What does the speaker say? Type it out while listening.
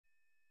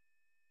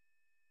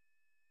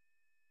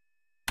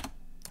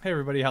Hey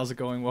everybody, how's it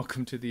going?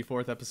 Welcome to the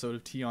fourth episode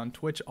of Tea on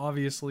Twitch.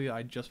 Obviously,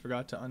 I just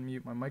forgot to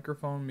unmute my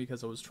microphone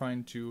because I was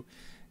trying to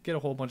get a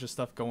whole bunch of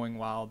stuff going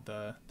while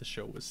the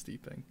show was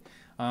steeping.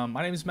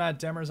 My name is Matt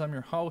Demers. I'm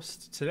your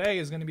host. Today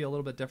is going to be a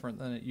little bit different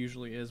than it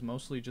usually is,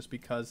 mostly just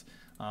because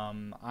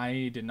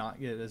I did not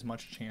get as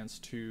much chance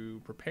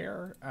to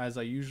prepare as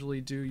I usually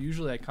do.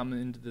 Usually I come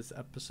into this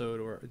episode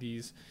or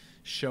these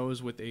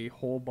shows with a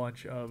whole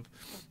bunch of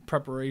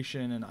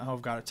preparation and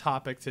I've got a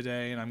topic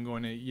today and I'm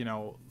going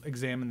to,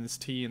 examine this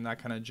tea and that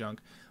kind of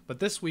junk. But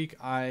this week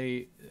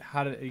I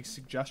had a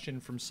suggestion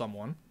from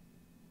someone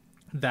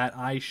that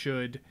I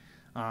should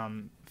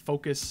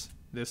focus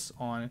this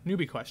on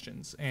newbie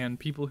questions and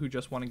people who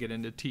just want to get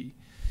into tea.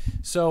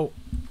 So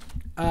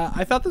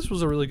I thought this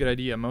was a really good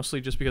idea, mostly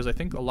just because I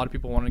think a lot of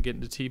people want to get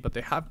into tea, but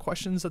they have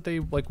questions that they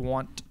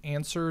want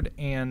answered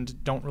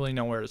and don't really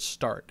know where to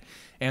start.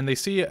 And they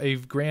see a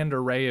grand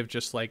array of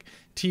just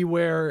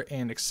teaware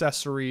and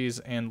accessories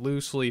and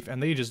loose leaf,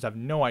 and they just have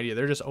no idea.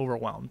 They're just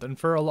overwhelmed. And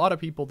for a lot of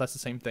people, that's the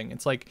same thing.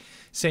 It's like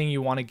saying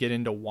you want to get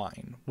into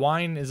wine.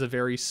 Wine is a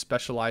very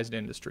specialized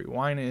industry.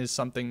 Wine is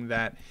something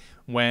that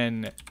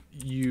when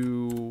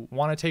you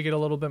want to take it a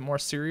little bit more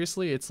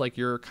seriously, it's like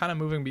you're kind of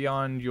moving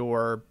beyond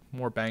your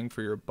more bang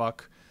for your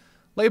buck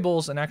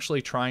labels and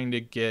actually trying to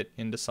get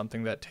into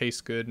something that tastes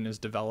good and is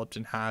developed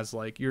and has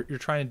you're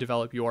trying to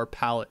develop your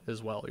palate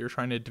as well. You're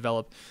trying to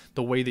develop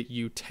the way that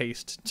you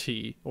taste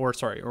tea or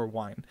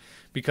wine,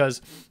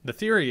 because the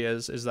theory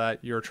is that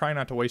you're trying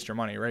not to waste your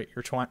money, right?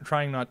 You're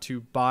trying not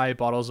to buy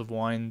bottles of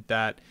wine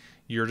that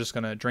you're just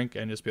going to drink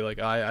and just be like,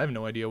 I have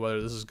no idea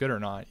whether this is good or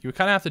not. You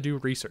kind of have to do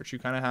research. You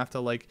kind of have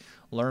to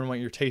learn what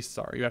your tastes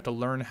are. You have to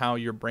learn how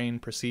your brain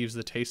perceives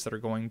the tastes that are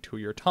going to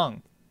your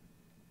tongue.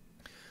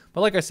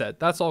 But like I said,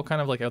 that's all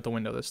kind of out the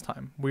window this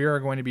time. We are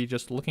going to be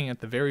just looking at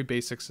the very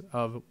basics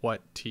of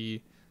what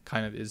tea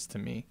kind of is to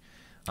me.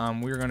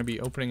 We are going to be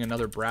opening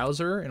another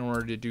browser in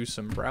order to do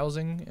some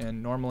browsing.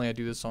 And normally I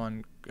do this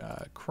on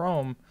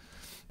Chrome,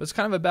 but it's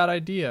kind of a bad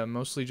idea,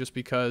 mostly just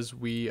because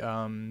we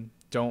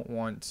don't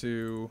want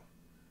to...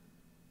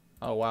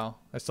 Oh, wow.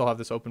 I still have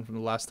this open from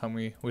the last time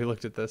we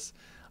looked at this.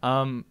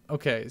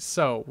 Okay,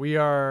 so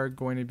we're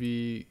going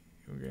to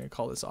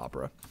call this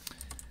Opera.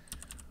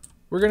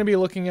 We're going to be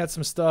looking at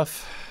some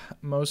stuff,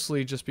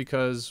 mostly just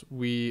because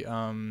we,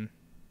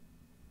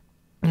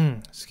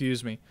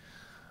 excuse me,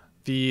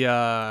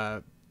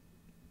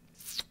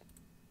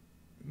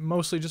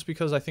 mostly just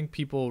because I think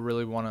people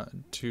really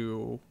want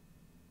to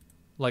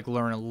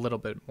learn a little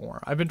bit more.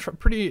 I've been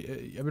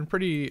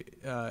pretty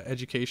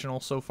educational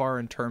so far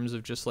in terms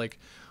of just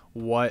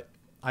what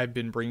I've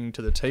been bringing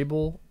to the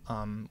table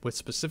with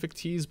specific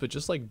teas, but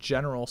just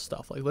general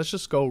stuff. Let's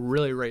just go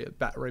really right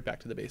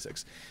back to the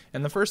basics.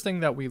 And the first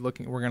thing that we're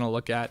going to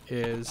look at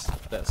is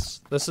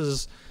this. This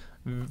is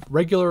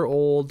regular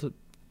old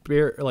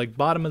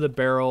bottom of the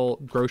barrel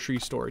grocery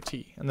store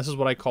tea, and this is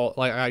what I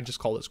just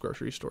call this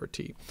grocery store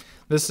tea.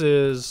 This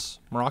is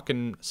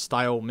Moroccan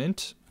style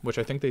mint, which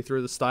I think they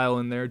threw the style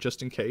in there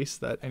just in case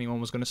that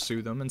anyone was going to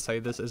sue them and say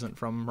this isn't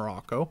from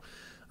Morocco.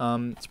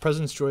 It's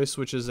President's Choice,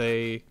 which is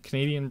a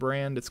Canadian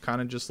brand. It's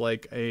kind of just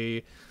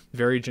a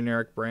very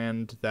generic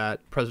brand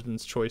that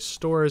President's Choice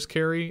stores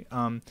carry.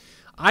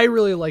 I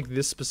really like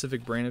this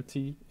specific brand of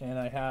tea, and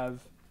I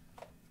have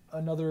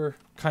another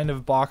kind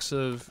of box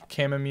of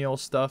chamomile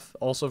stuff,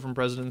 also from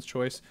President's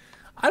Choice.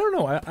 I don't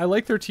know. I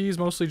like their teas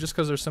mostly just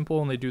because they're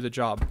simple and they do the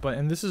job.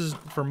 And this is,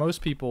 for most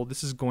people,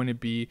 this is going to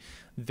be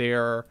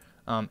their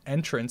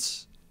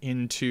entrance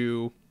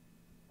into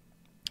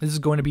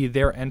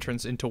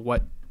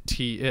what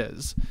tea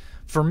is.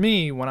 For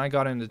me, when I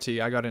got into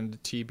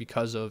tea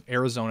because of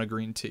Arizona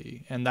green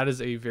tea, and that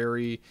is a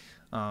very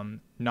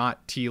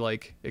not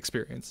tea-like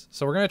experience.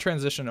 So we're going to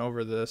transition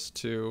over this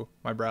to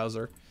my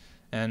browser,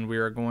 and we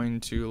are going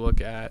to look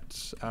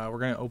at we're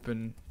going to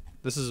open,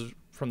 this is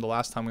from the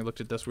last time we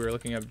looked at this, we were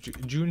looking at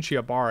June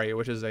Chiabari,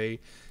 which is a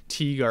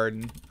tea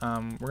garden.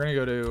 We're going to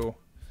go to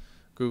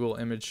Google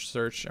image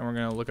search and we're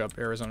going to look up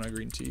Arizona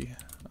green tea.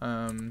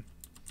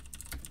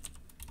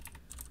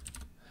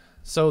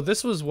 So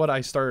this was what I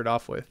started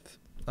off with.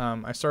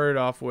 I started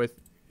off with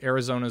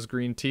Arizona's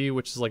green tea,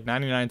 which is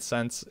 99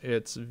 cents.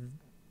 It's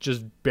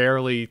just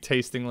barely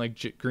tasting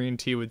like green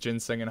tea with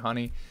ginseng and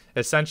honey.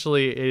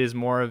 Essentially, it is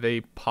more of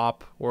a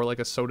pop or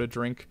a soda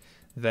drink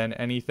than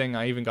anything.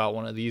 I even got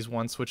one of these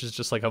once, which is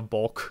just a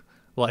bulk.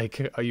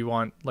 You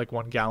want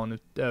 1 gallon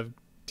of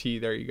tea,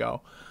 there you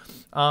go.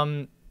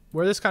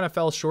 Where this kind of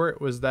fell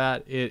short was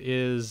that it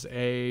is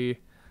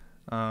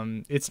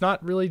it's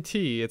not really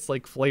tea. It's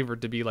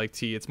flavored to be like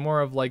tea. It's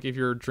more of if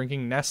you're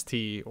drinking Nest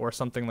tea or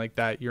something like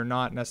that, you're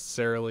not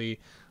necessarily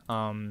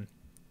getting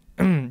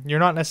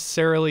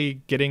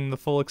the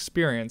full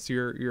experience.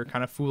 You're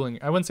kind of fooling.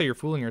 I wouldn't say you're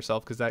fooling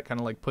yourself, because that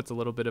kind of puts a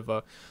little bit of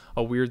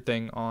a weird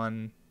thing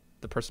on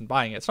the person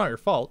buying it. It's not your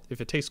fault. If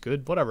it tastes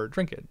good, whatever,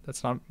 drink it.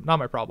 That's not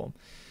my problem.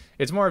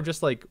 It's more of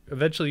just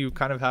eventually you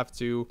kind of have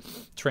to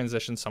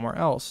transition somewhere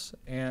else.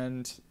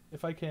 And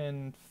if I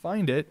can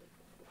find it,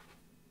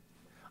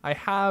 I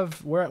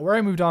have where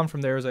I moved on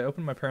from there is I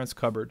opened my parents'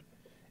 cupboard,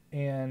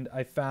 and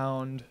I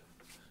found,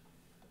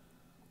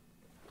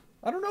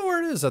 I don't know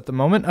where it is at the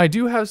moment. I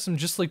do have some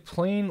just like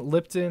plain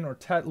Lipton or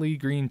Tetley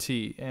green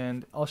tea,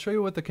 and I'll show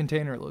you what the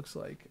container looks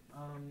like.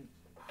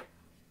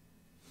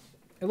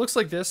 It looks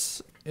like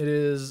this. It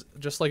is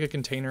just like a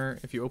container.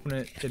 If you open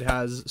it, it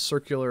has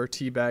circular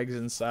tea bags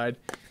inside.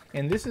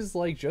 And this is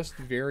like just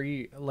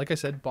very, like I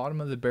said,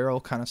 bottom of the barrel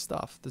kind of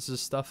stuff. This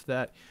is stuff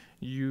that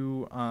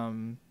you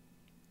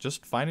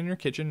just find in your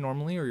kitchen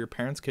normally, or your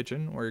parents'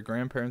 kitchen, or your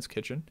grandparents'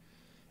 kitchen.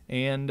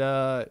 And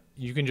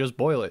you can just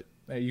boil it.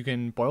 You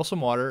can boil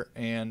some water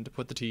and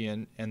put the tea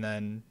in and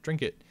then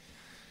drink it.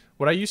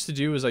 What I used to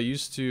do is I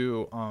used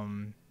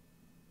to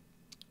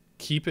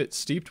keep it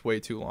steeped way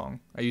too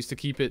long. I used to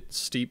keep it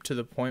steeped to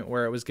the point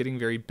where it was getting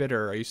very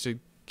bitter. I used to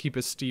keep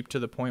it steeped to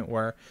the point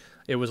where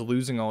it was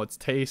losing all its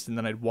taste, and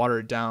then I'd water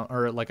it down,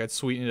 or like I'd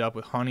sweeten it up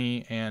with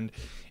honey, and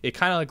it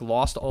kind of like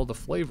lost all the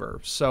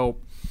flavor. So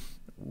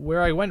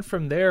where I went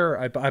from there,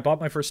 I bought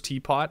my first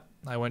teapot.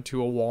 I went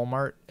to a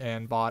Walmart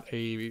and bought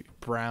a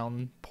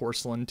brown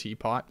porcelain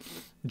teapot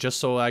just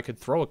so I could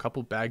throw a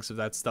couple bags of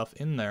that stuff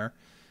in there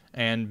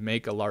and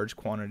make a large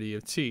quantity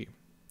of tea.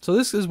 So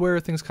this is where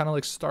things kind of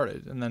like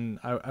started. And then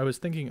I was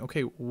thinking,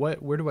 okay,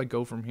 where do I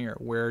go from here?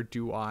 Where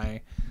do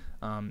I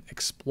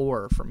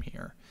explore from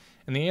here?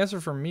 And the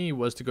answer for me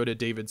was to go to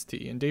David's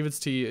Tea. And David's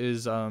Tea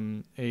is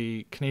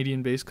a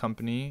Canadian-based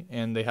company,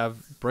 and they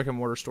have brick and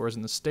mortar stores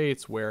in the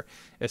States where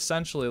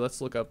essentially,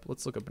 let's look up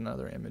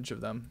another image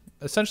of them.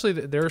 Essentially,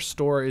 their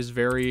store is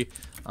very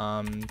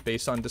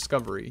based on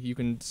discovery. You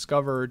can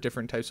discover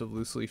different types of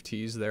loose leaf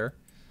teas there.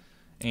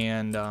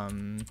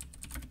 And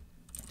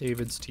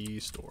David's Tea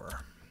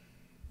store.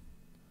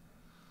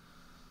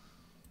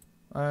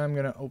 I'm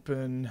going to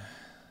open,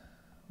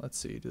 let's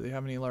see, do they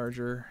have any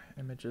larger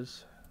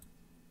images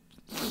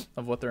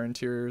of what their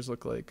interiors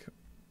look like?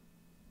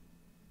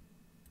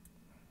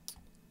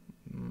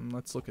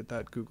 Let's look at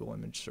that Google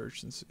image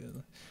search and see.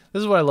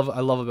 This is what I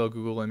love about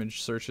Google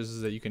image searches,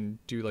 is that you can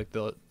do like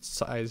the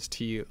size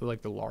T,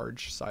 like the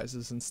large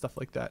sizes and stuff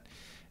like that,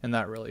 and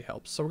that really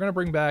helps. So we're going to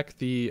bring back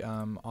the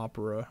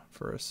Opera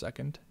for a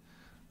second.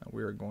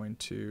 We're going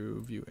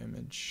to view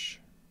image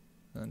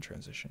and then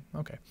transition.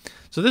 Okay,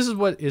 so this is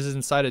what is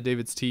inside of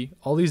David's Tea.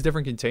 All these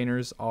different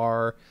containers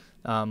are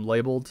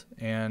labeled,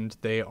 and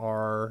they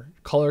are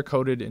color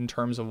coded in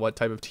terms of what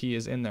type of tea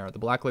is in there. The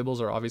black labels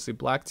are obviously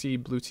black tea,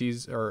 blue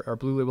teas or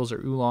blue labels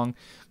are oolong,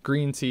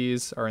 green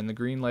teas are in the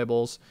green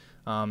labels.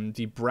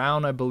 The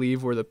brown, I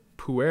believe, were the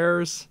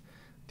pu'ers.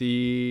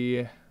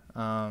 The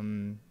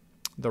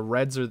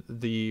reds are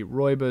the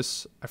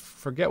rooibos. I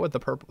forget what the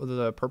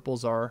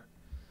purples are.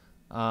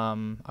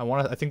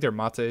 I think they're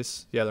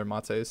mates. Yeah, they're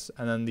mates.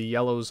 And then the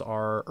yellows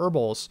are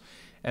herbals.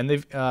 And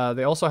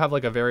they also have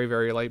like a very,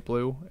 very light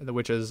blue,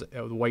 which is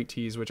the white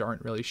teas, which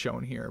aren't really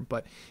shown here.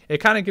 But it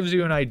kind of gives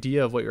you an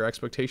idea of what your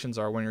expectations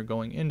are when you're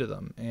going into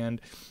them.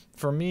 And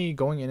for me,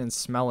 going in and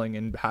smelling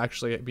and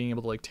actually being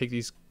able to like take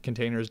these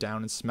containers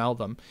down and smell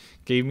them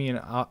gave me an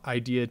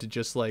idea to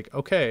just like,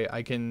 okay,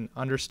 I can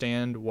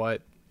understand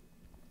what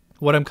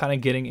I'm kind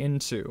of getting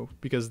into,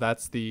 because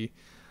that's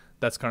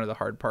kind of the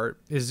hard part,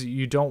 is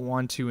you don't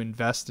want to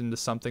invest into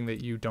something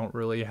that you don't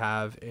really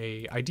have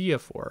a idea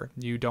for.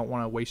 You don't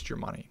want to waste your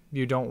money.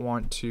 You don't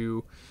want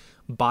to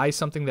buy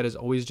something that is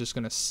always just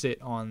going to sit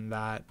on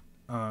that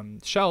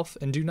shelf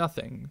and do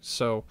nothing.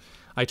 So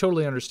I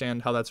totally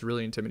understand how that's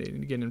really intimidating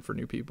to get in for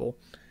new people.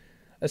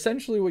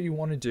 Essentially what you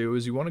want to do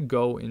is you want to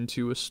go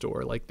into a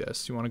store like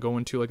this. You want to go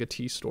into like a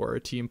tea store, a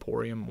tea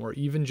emporium, or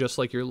even just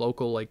like your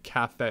local like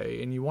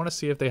cafe, and you want to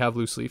see if they have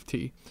loose leaf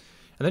tea.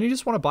 And then you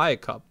just want to buy a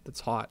cup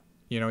that's hot.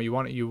 You know, you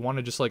want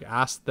to just like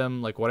ask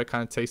them like what it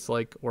kind of tastes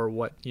like, or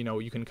what, you know,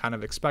 you can kind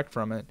of expect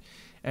from it.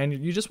 And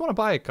you just want to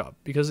buy a cup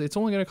because it's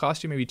only going to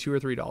cost you maybe $2 or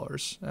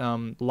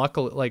 $3.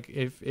 Luckily, like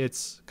if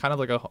it's kind of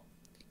like a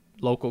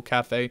local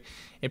cafe,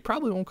 it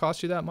probably won't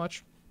cost you that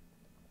much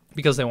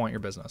because they want your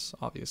business,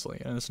 obviously.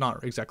 And it's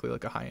not exactly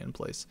like a high-end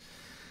place.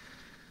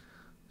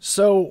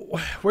 So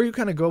where you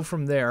kind of go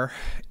from there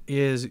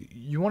is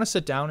you want to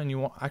sit down and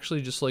you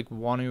actually just like you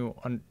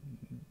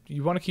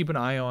want to keep an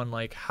eye on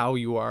like how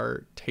you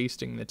are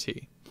tasting the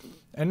tea,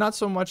 and not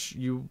so much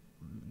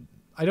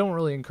I don't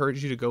really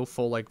encourage you to go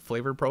full like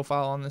flavor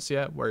profile on this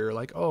yet, where you're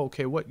like, oh,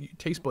 okay, what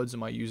taste buds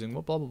am I using?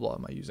 What blah, blah, blah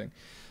am I using?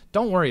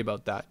 Don't worry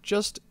about that.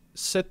 Just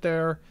sit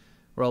there,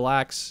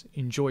 relax,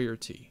 enjoy your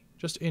tea.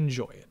 Just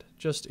enjoy it.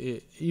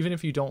 Even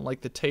if you don't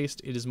like the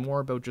taste, it is more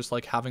about just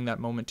like having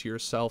that moment to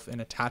yourself and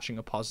attaching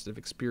a positive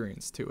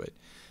experience to it.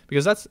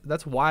 Because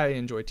that's why I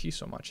enjoy tea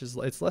so much.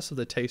 It's less of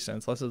the taste and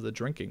it's less of the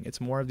drinking. It's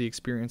more of the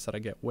experience that I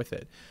get with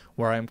it,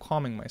 where I'm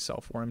calming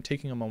myself, where I'm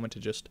taking a moment to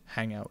just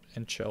hang out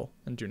and chill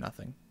and do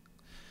nothing.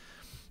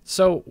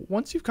 So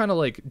once you've kind of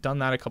like done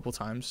that a couple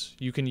times,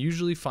 you can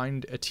usually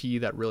find a tea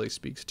that really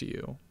speaks to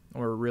you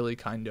or really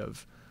kind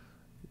of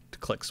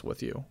clicks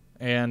with you.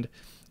 And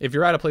if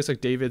you're at a place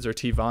like David's or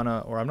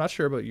Teavana, or I'm not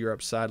sure about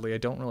Europe, sadly, I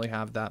don't really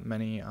have that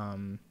many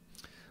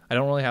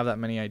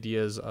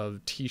ideas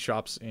of tea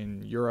shops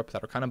in Europe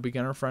that are kind of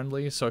beginner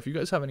friendly. So if you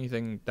guys have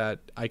anything that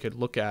I could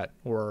look at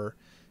or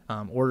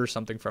order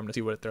something from to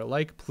see what they're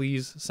like,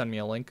 please send me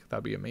a link.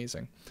 That'd be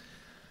amazing.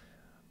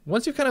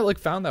 Once you kind of like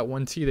found that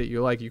one tea that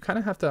you like, you kind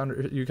of have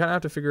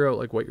to figure out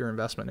like what your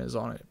investment is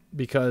on it,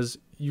 because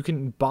you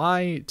can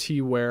buy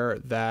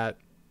teaware that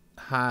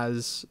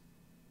has,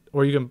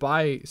 or you can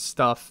buy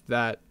stuff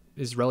that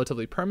is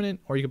relatively permanent,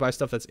 or you can buy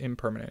stuff that's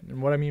impermanent.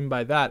 And what I mean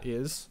by that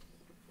is,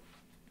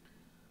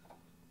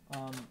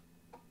 I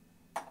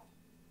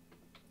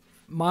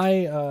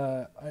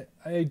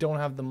don't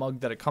have the mug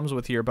that it comes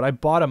with here, but I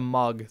bought a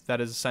mug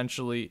that is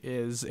essentially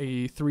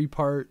a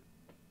three-part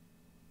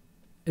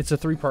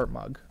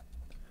mug,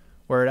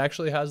 where it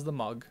actually has the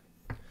mug,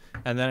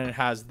 and then it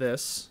has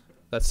this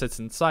that sits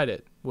inside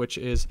it,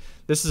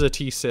 this is a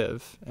tea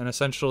sieve, and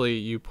essentially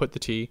you put the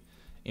tea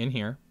in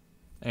here,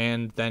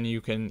 and then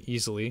you can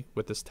easily,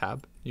 with this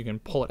tab, you can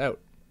pull it out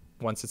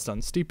once it's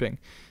done steeping.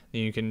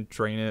 Then you can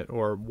drain it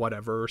or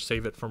whatever, or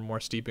save it for more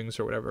steepings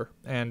or whatever.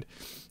 And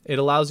it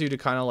allows you to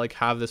kind of like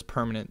have this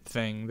permanent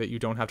thing that you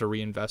don't have to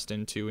reinvest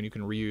into, and you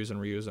can reuse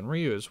and reuse and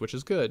reuse, which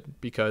is good,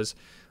 because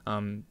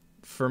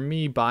for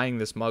me, buying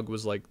this mug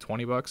was like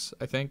 $20,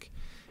 I think.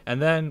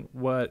 And then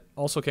what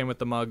also came with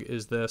the mug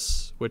is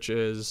this, which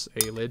is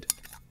a lid,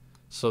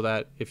 so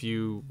that if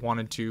you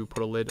wanted to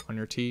put a lid on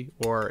your tea,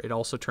 or it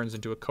also turns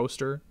into a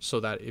coaster, so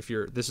that if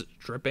this is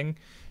dripping,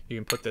 you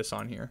can put this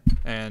on here,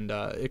 and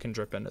it can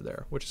drip into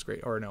there, which is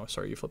great. Or no,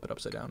 sorry, you flip it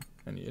upside down,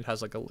 and it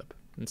has like a lip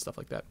and stuff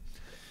like that.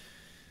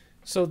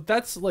 So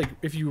that's like,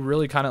 if you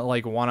really kind of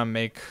like want to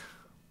make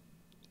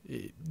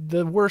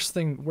the worst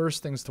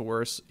things to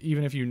worse,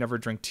 even if you never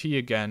drink tea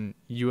again,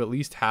 you at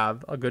least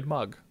have a good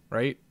mug,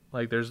 right?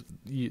 Like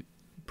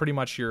pretty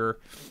much the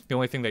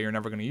only thing that you're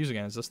never going to use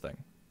again is this thing.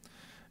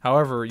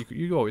 However, you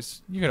could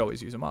always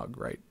use a mug,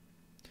 right?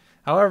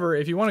 However,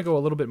 if you want to go a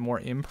little bit more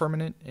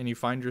impermanent, and you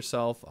find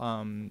yourself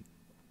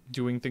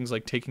doing things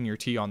like taking your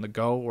tea on the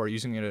go, or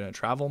using it in a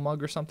travel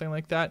mug or something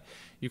like that,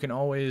 you can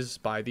always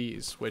buy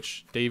these,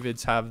 which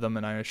David's have them,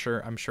 and I'm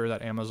sure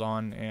that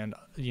Amazon and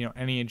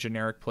any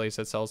generic place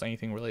that sells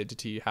anything related to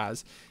tea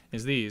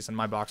is these. And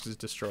my box is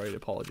destroyed,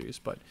 apologies.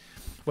 But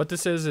what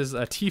this is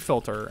a tea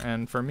filter,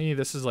 and for me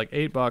this is like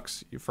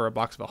 $8 for a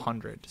box of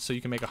 100. So you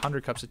can make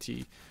 100 cups of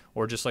tea,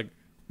 or just like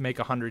make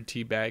 100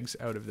 tea bags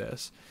out of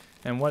this.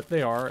 And what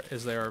they are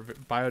is they are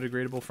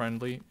biodegradable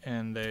friendly,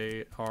 and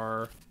they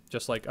are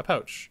just like a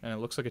pouch, and it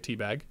looks like a tea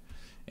bag,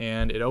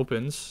 and it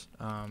opens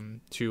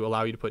to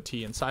allow you to put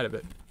tea inside of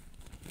it.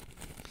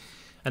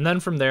 And then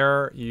from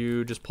there,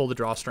 you just pull the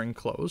drawstring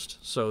closed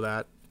so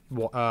that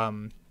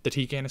the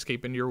tea can't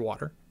escape into your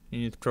water.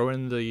 And you throw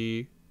in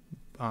the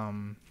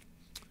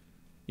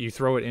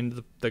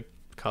the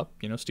cup,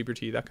 steep your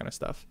tea, that kind of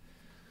stuff.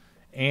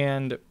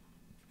 And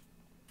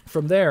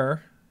from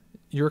there,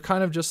 you're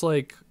kind of just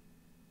like,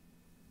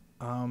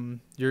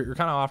 you're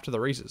kind of off to the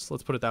races.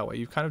 Let's put it that way.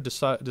 You've kind of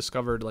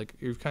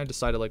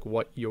decided like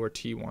what your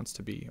tea wants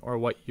to be, or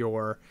what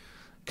your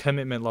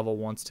commitment level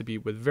wants to be,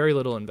 with very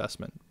little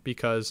investment.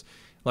 Because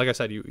like I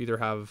said, you're either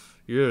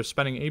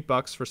spending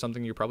 $8 for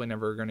something you're probably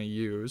never going to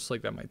use,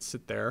 like that might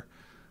sit there,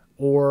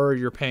 or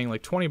you're paying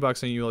like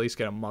 $20 and you at least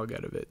get a mug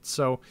out of it.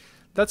 So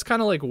that's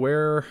kind of like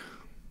where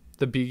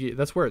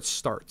that's where it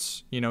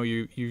starts.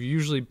 You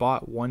usually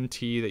bought one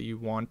tea that you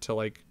want to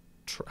like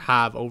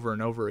have over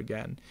and over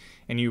again,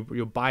 and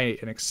you'll buy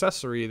an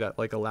accessory that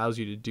like allows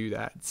you to do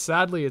that.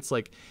 Sadly, it's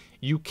like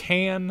you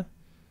can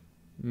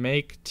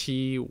make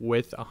tea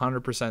with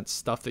 100%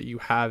 stuff that you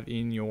have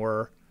in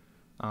your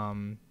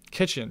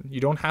kitchen.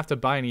 You don't have to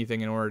buy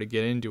anything in order to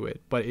get into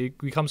it, but it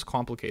becomes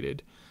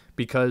complicated,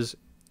 because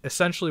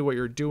essentially what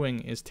you're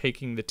doing is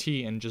taking the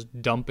tea and just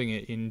dumping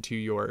it into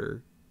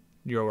your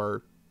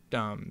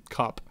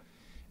cup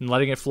and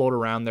letting it float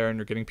around there, and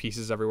you're getting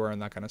pieces everywhere and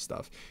that kind of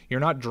stuff. You're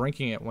not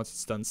drinking it once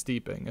it's done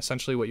steeping.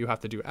 Essentially what you have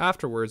to do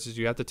afterwards is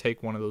you have to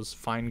take one of those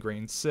fine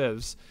grained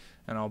sieves,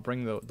 and I'll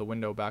bring the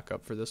window back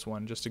up for this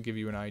one just to give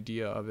you an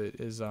idea of it,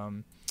 is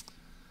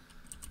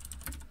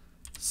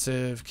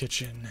sieve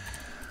kitchen,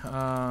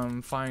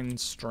 fine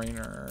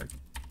strainer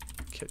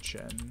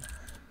kitchen.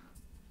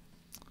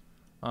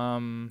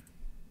 What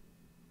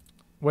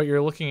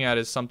you're looking at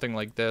is something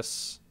like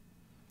this,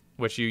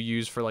 which you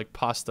use for like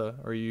pasta,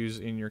 or use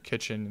in your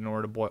kitchen in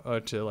order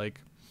to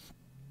like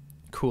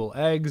cool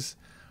eggs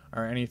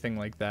or anything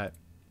like that.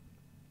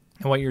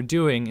 And what you're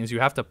doing is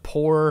you have to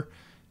pour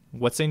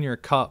what's in your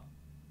cup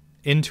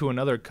into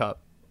another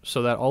cup,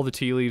 so that all the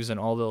tea leaves and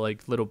all the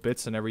like little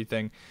bits and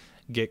everything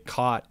get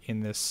caught in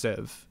this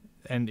sieve.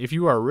 And if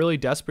you are really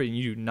desperate and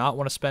you do not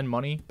want to spend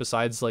money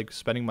besides like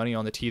spending money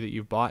on the tea that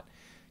you've bought,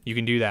 you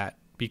can do that,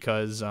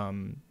 because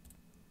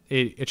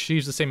it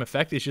achieves the same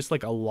effect. It's just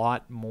like a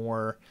lot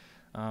more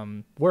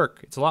work.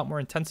 It's a lot more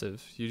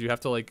intensive. You have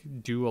to like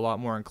do a lot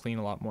more and clean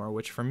a lot more,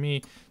 which for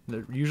me,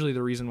 usually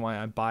the reason why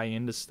I buy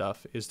into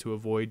stuff is to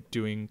avoid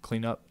doing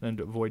cleanup and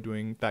to avoid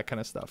doing that kind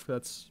of stuff.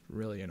 That's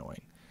really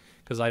annoying,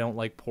 because I don't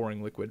like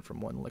pouring liquid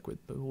from one liquid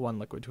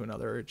to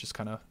another. It just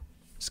kind of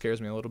scares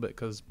me a little bit,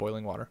 because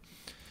boiling water.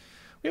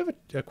 We have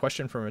a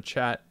question from a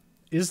chat,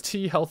 Is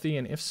tea healthy?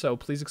 And if so,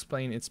 please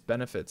explain its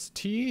benefits.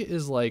 Tea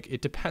is like,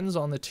 it depends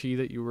on the tea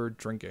that you were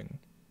drinking.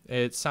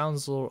 It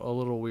sounds a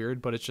little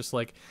weird, but it's just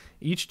like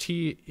each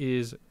tea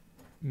is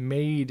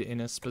made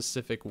in a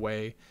specific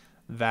way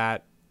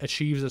that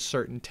achieves a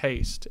certain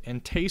taste.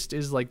 And taste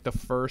is like the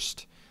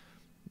first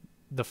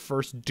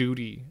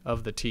duty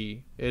of the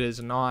tea. It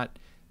is not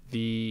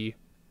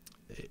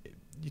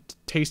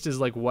taste is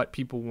like what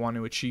people want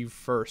to achieve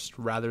first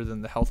rather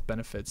than the health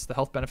benefits. The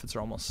health benefits are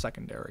almost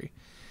secondary.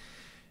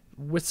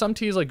 With some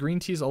teas, like green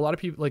teas, a lot of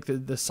people, like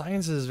the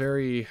science is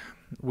very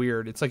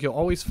weird. It's like you'll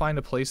always find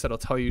a place that'll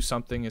tell you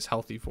something is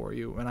healthy for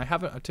you. And I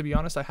haven't, to be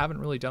honest, I haven't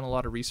really done a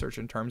lot of research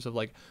in terms of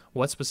like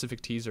what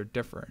specific teas are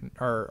different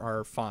or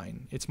are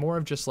fine. It's more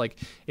of just like,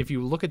 if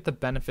you look at the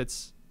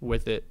benefits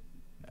with it,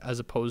 as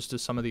opposed to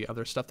some of the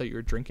other stuff that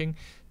you're drinking,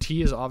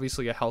 tea is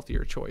obviously a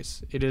healthier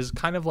choice. It is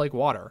kind of like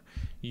water.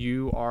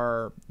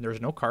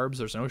 There's no carbs,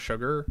 there's no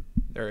sugar,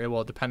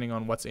 well, depending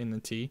on what's in the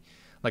tea.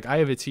 Like I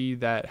have a tea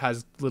that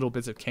has little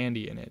bits of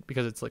candy in it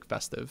because it's like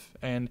festive.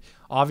 And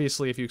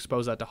obviously if you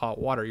expose that to hot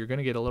water, you're going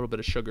to get a little bit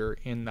of sugar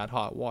in that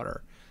hot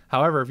water.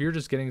 However, if you're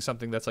just getting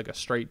something that's like a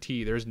straight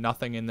tea, there's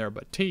nothing in there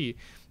but tea,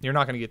 you're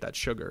not going to get that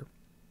sugar.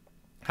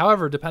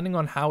 However, depending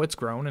on how it's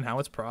grown and how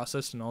it's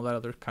processed and all that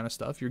other kind of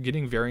stuff, you're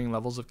getting varying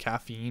levels of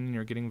caffeine and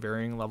you're getting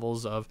varying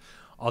levels of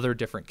other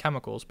different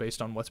chemicals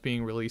based on what's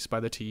being released by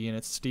the tea and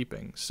its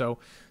steeping. So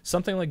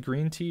something like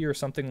green tea or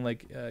something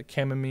like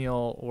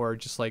chamomile or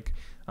just like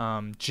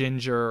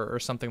ginger or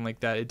something like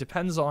that, it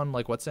depends on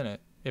like what's in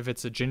it. If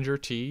it's a ginger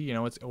tea,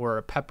 or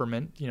a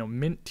peppermint,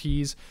 mint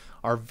teas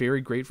are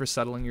very great for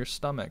settling your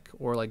stomach,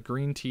 or like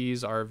green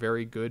teas are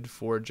very good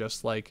for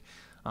just like,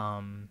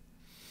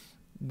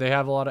 they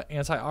have a lot of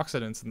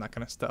antioxidants and that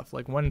kind of stuff.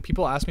 Like when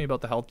people ask me about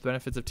the health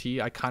benefits of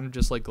tea, I kind of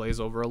just like glaze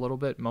over a little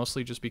bit,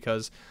 mostly just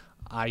because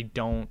I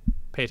don't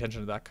pay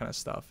attention to that kind of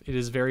stuff. It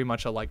is very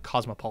much a like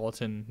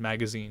Cosmopolitan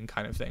magazine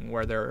kind of thing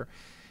where they're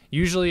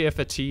usually, if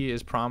a tea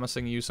is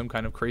promising you some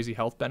kind of crazy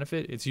health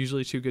benefit, it's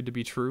usually too good to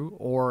be true.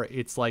 Or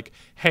it's like,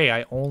 hey,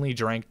 I only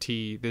drank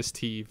this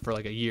tea for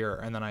like a year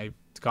and then I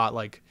got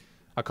like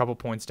a couple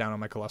points down on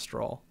my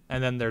cholesterol.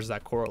 And then there's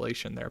that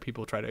correlation there.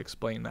 People try to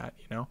explain that,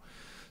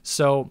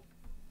 So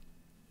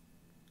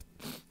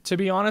to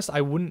be honest,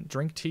 I wouldn't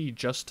drink tea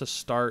just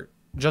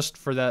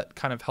for that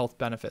kind of health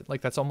benefit. Like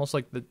that's almost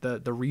like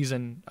the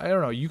reason. I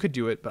don't know, you could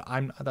do it, but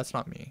that's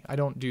not me. I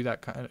don't do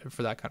that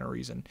for that kind of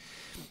reason.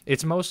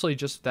 It's mostly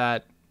just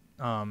that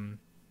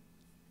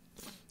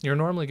you're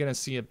normally going to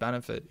see a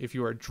benefit if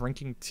you are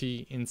drinking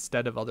tea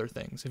instead of other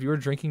things. If you are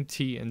drinking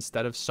tea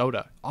instead of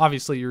soda,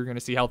 obviously you're going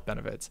to see health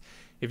benefits.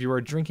 If you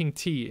are drinking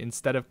tea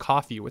instead of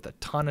coffee with a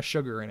ton of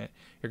sugar in it,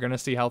 you're going to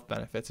see health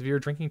benefits. If you're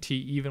drinking tea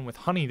even with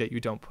honey that you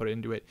don't put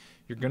into it,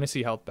 you're going to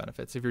see health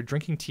benefits. If you're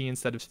drinking tea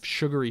instead of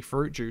sugary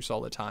fruit juice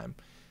all the time,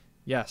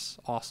 yes,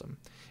 awesome.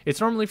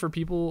 It's normally for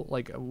people,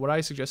 like what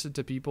I suggested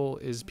to people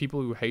is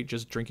people who hate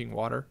just drinking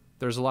water.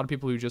 There's a lot of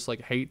people who just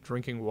like hate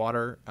drinking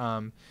water,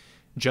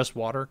 just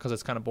water, because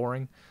it's kind of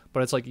boring.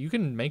 But it's like you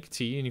can make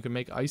tea and you can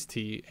make iced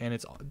tea and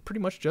it's pretty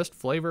much just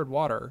flavored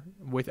water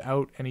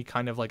without any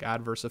kind of like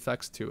adverse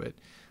effects to it.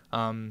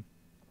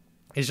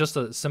 It's just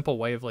a simple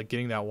way of like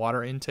getting that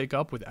water intake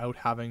up without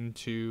having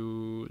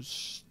to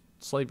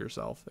slave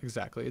yourself.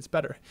 Exactly. It's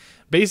better.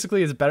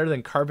 Basically, it's better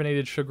than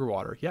carbonated sugar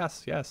water.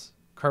 Yes.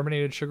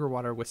 Carbonated sugar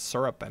water with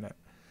syrup in it.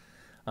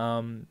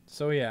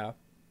 So yeah,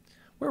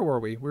 where were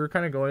we? We were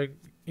kind of going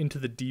into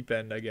the deep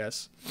end, I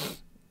guess.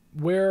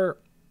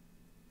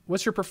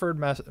 What's your preferred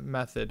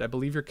method? I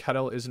believe your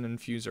kettle is an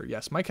infuser.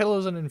 Yes, my kettle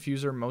is an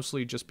infuser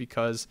mostly just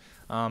because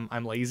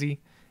I'm lazy.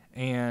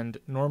 And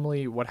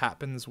normally what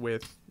happens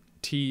with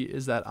tea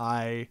is that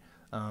I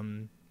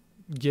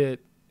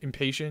get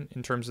impatient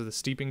in terms of the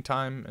steeping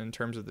time and in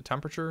terms of the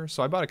temperature.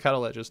 So I bought a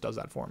kettle that just does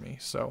that for me.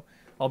 So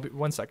I'll be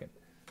 1 second.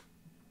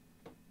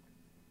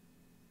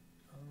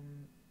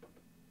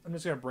 I'm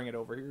just going to bring it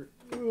over here.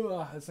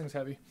 Ugh, this thing's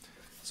heavy.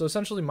 So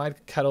essentially my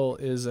kettle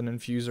is an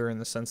infuser in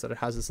the sense that it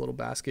has this little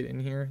basket in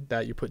here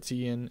that you put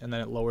tea in and then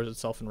it lowers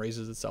itself and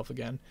raises itself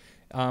again.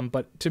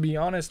 But to be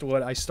honest,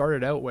 what I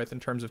started out with in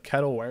terms of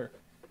kettleware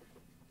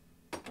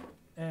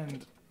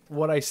and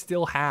what I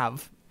still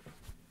have,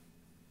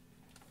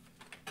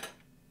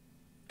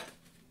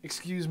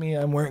 excuse me,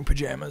 I'm wearing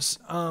pajamas,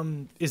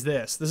 is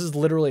this. This is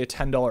literally a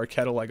 $10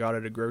 kettle I got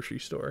at a grocery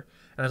store.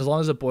 And as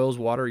long as it boils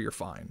water, you're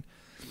fine.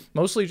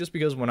 Mostly just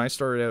because when I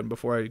started out,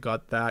 before I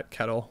got that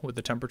kettle with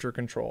the temperature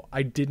control,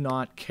 I did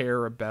not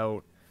care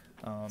about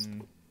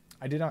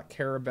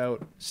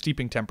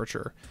steeping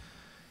temperature.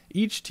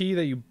 Each tea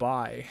that you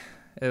buy,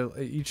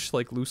 each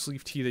like loose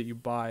leaf tea that you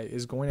buy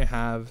is going to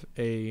have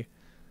the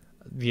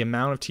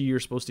amount of tea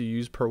you're supposed to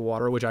use per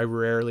water, which I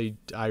rarely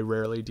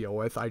deal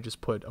with. I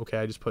just put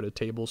a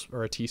tablespoon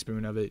or a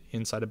teaspoon of it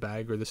inside a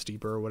bag or the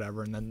steeper or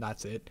whatever, and then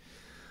that's it.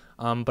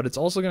 But it's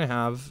also going to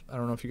have, I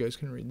don't know if you guys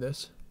can read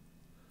this.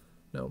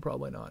 No,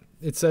 probably not.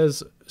 It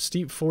says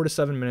steep 4 to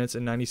 7 minutes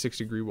in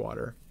 96-degree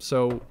water.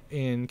 So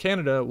in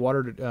Canada,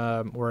 water,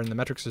 or in the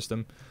metric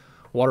system,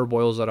 water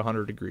boils at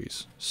 100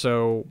 degrees.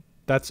 So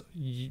that's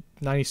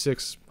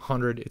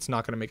 9600. It's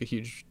not going to make a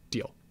huge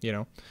deal, you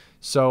know.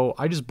 So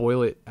I just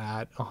boil it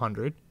at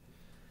 100,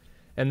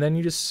 and then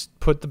you just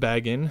put the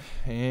bag in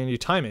and you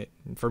time it.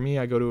 And for me,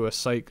 I go to a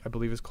site, I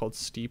believe it's called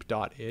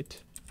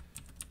steep.it.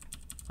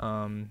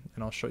 And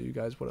I'll show you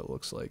guys what it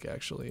looks like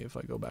actually if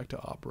I go back to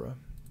Opera.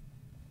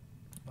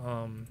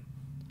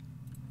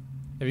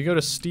 If you go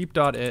to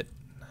steep.it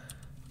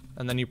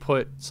and then you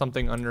put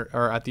something under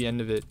or at the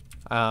end of it,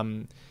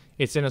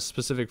 it's in a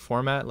specific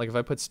format. Like if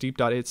I put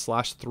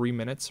steep.it/3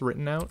 minutes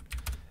written out,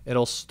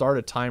 it'll start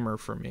a timer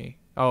for me.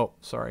 Oh,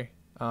 sorry.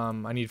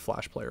 I need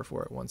Flash Player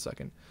for it. 1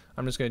 second.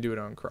 I'm just going to do it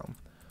on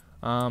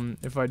Chrome.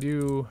 If I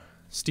do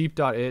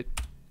steep.it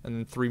and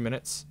then 3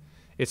 minutes,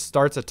 it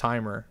starts a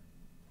timer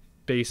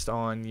based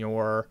on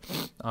your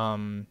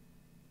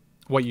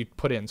what you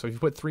put in. So if you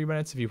put 3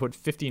 minutes, if you put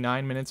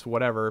 59 minutes,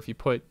 whatever, if you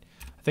put,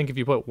 I think if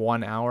you put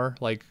 1 hour,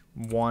 like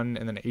 1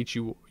 and then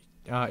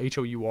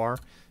HOUR,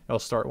 it'll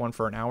start one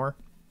for an hour.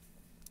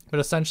 But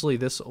essentially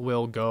this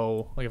will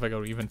go, like if I go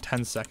to even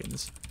 10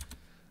 seconds,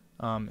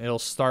 it'll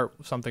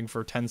start something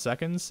for 10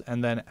 seconds,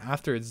 and then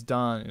after it's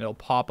done, it'll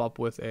pop up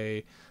with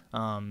a,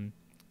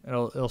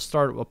 it'll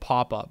start a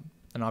pop-up,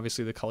 and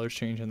obviously the colors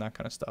change and that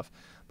kind of stuff.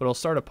 But it'll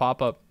start a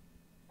pop-up.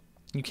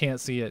 You can't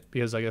see it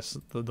because I guess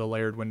the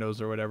layered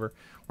windows or whatever,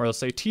 where it'll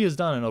say T is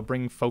done, and it'll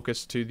bring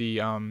focus to the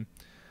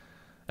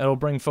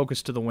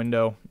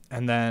window,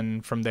 and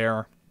then from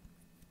there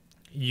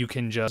you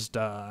can just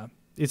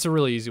it's a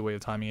really easy way of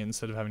timing it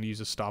instead of having to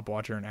use a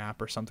stopwatch or an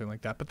app or something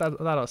like that. But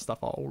that stuff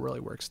all really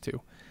works too.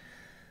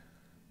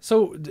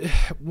 So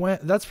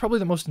that's probably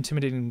the most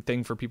intimidating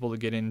thing for people to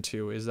get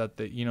into, is that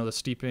the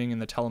steeping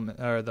and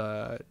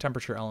the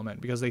temperature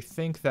element, because they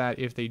think that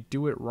if they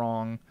do it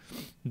wrong,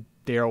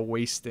 they're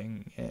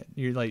wasting it.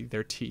 You're like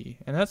their tea,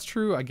 and that's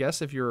true, I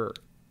guess, if you're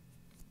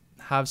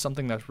have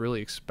something that's really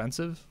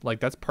expensive. Like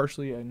that's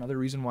partially another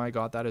reason why I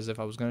got that, is if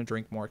I was going to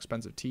drink more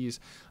expensive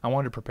teas, I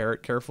wanted to prepare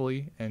it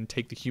carefully and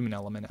take the human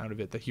element out of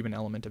it, the human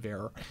element of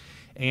error.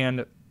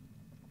 And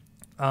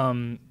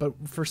but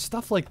for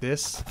stuff like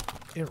this,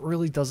 it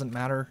really doesn't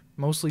matter,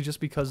 mostly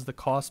just because the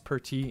cost per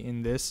tea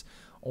in this,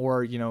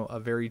 or a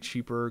very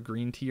cheaper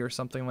green tea or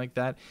something like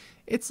that,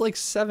 it's like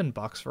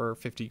 $7 for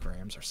 50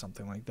 grams or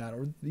something like that.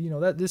 Or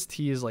that this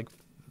tea is like,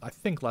 I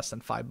think, less than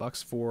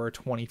 $5 for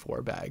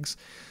 24 bags.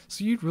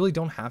 So you really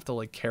don't have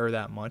to care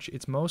that much.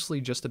 It's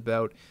mostly just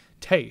about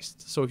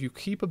taste. So if you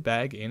keep a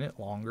bag in it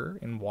longer,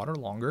 in water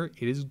longer,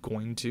 it is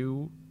going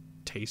to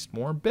taste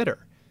more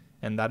bitter.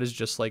 And that is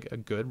just like a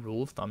good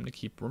rule of thumb to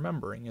keep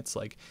remembering. It's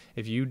like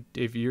if you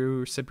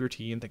sip your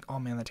tea and think, oh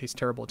man, that tastes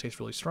terrible, it tastes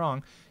really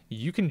strong,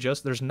 you can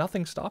just, there's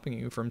nothing stopping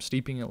you from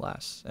steeping it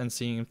less and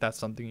seeing if that's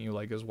something you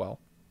like as well.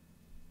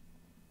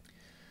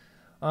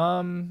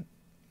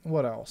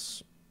 What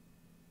else?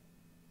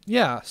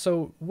 Yeah,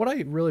 so what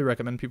I really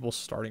recommend people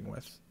starting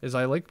with is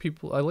I like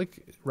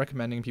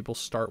recommending people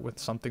start with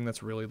something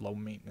that's really low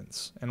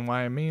maintenance. And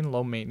why I mean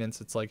low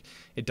maintenance, it's like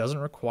it doesn't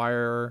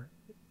require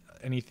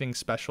anything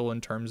special in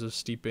terms of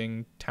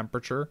steeping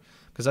temperature,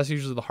 because that's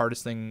usually the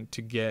hardest thing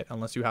to get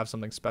unless you have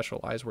something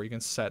specialized where you can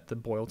set the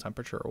boil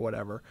temperature or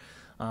whatever.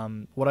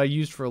 What I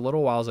used for a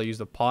little while is I used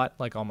a pot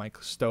like on my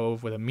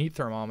stove with a meat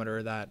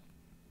thermometer that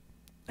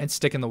I'd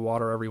stick in the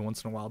water every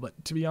once in a while,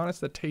 but to be honest,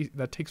 that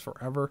takes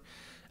forever.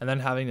 And then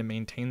having to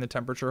maintain the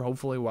temperature,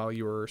 hopefully while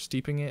you were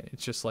steeping it,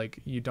 it's just like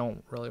you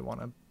don't really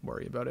want to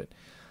worry about it.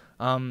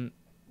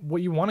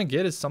 What you want to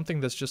get is something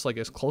that's just like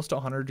as close to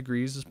 100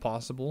 degrees as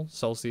possible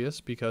Celsius,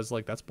 because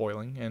like that's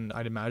boiling. And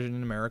I'd imagine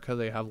in America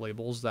they have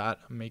labels that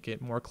make it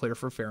more clear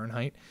for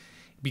Fahrenheit,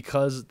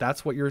 because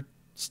that's what your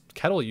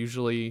kettle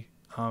usually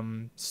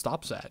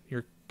stops at.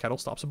 Your kettle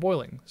stops at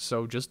boiling.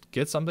 So just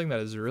get something that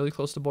is really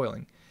close to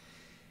boiling.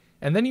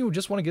 And then you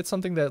just want to get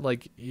something that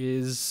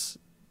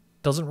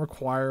doesn't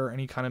require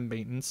any kind of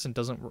maintenance and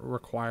doesn't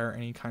require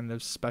any kind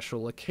of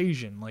special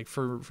occasion. Like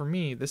for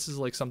me, this is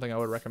like something I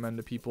would recommend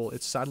to people.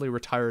 It's sadly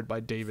retired by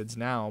David's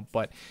now,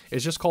 but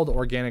it's just called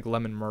Organic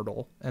Lemon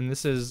Myrtle. And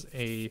this is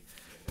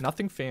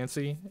nothing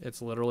fancy.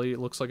 It's literally, it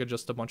looks like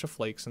just a bunch of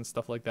flakes and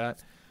stuff like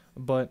that,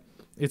 but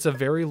it's a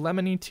very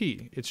lemony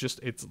tea.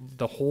 It's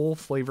the whole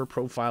flavor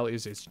profile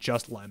it's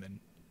just lemon.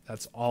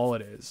 That's all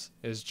it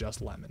is just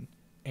lemon.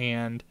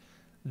 And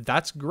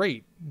that's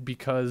great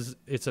because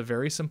it's a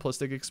very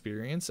simplistic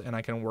experience, and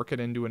I can work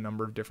it into a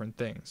number of different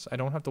things. I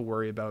don't have to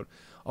worry about,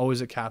 is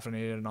it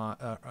caffeinated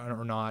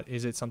or not?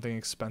 Is it something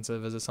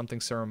expensive? Is it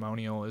something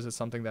ceremonial? Is it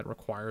something that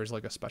requires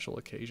like a special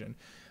occasion?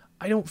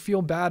 I don't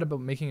feel bad about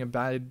making a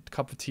bad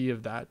cup of tea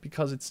of that,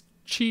 because it's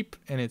cheap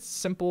and it's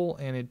simple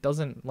and it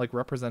doesn't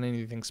represent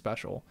anything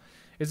special.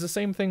 It's the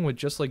same thing with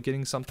just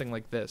getting something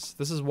like this.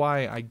 This is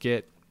why I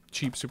get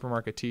cheap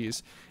supermarket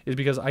teas, is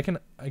because I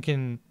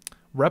can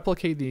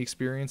replicate the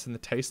experience and the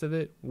taste of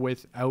it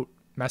without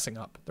messing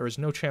up. There is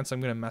no chance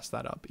I'm going to mess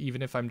that up,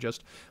 even if I'm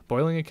just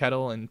boiling a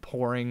kettle and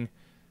pouring,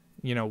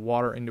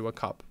 water into a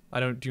cup.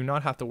 Do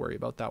not have to worry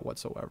about that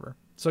whatsoever.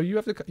 So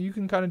you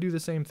can kind of do the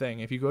same thing.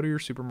 If you go to your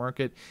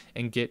supermarket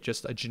and get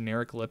just a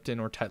generic Lipton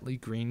or Tetley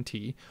green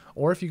tea,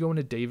 or if you go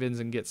into David's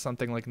and get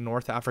something like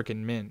North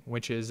African mint,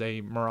 which is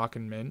a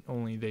Moroccan mint,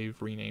 only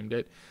they've renamed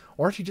it,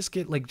 or if you just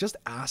get just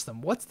ask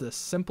them, what's the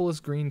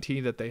simplest green tea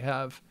that they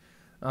have?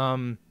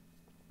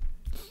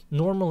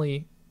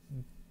 Normally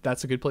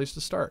that's a good place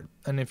to start.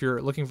 And if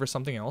you're looking for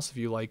something else, if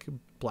you like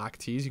black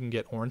teas, you can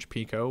get orange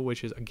pekoe,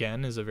 which is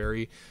a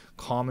very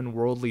common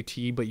worldly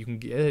tea, but you can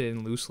get it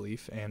in loose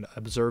leaf and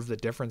observe the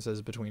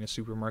differences between a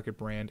supermarket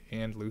brand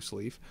and loose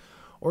leaf.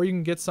 Or you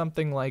can get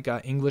something like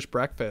English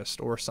breakfast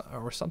or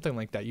something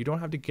like that. You don't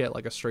have to get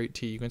like a straight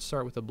tea. You can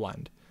start with a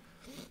blend.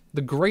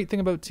 The great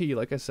thing about tea,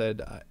 like I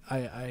said,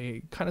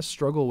 I kind of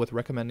struggle with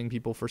recommending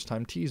people first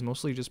time teas,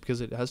 mostly just because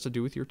it has to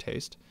do with your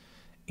taste.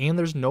 And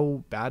there's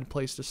no bad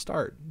place to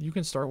start. You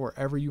can start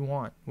wherever you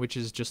want, which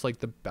is just like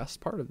the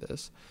best part of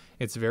this.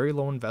 It's very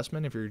low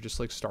investment if you're just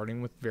like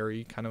starting with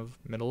very kind of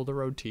middle of the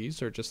road teas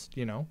or just,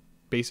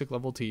 basic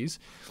level teas.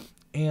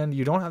 And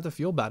you don't have to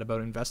feel bad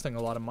about investing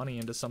a lot of money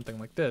into something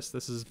like this.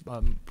 This is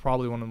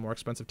probably one of the more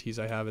expensive teas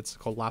I have. It's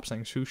called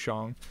Lapsang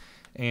Souchong,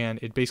 and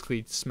it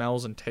basically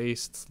smells and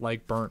tastes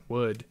like burnt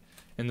wood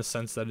in the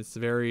sense that it's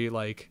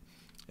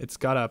it's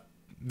got a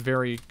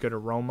very good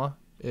aroma.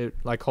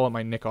 I call it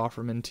my Nick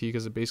Offerman tea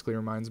because it basically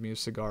reminds me of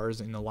cigars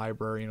in the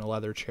library in a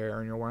leather chair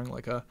and you're wearing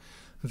like a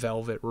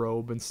velvet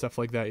robe and stuff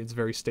like that. It's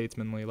very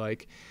statesmanly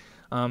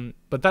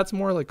but that's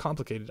more like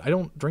complicated. I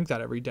don't drink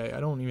that every day.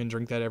 I don't even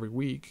drink that every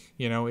week.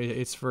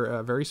 It's for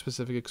a very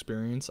specific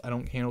experience. I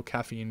don't handle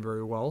caffeine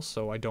very well,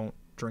 so I don't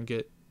drink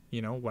it,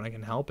 when I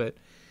can help it.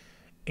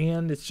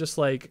 And it's just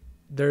like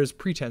there's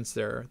pretense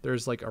there.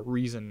 There's like a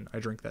reason I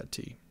drink that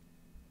tea.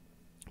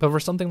 But for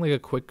something like a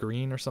quick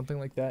green or something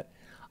like that,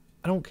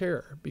 I don't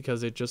care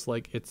because it just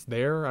it's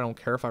there. I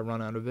don't care if I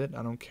run out of it.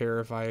 I don't care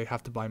if I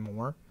have to buy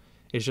more.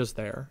 It's just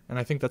there. And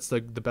I think that's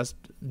the best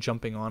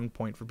jumping on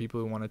point for people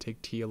who want to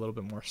take tea a little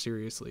bit more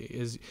seriously.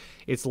 Is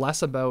it's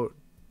less about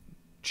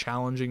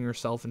challenging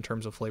yourself in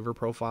terms of flavor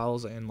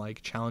profiles and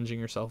challenging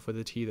yourself with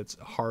a tea that's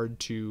hard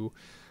to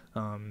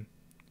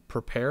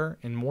prepare,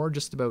 and more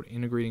just about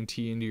integrating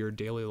tea into your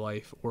daily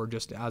life or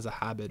just as a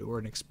habit or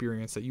an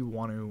experience that you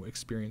want to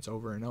experience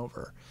over and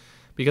over.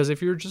 Because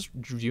if you're just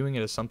viewing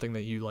it as something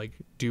that you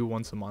do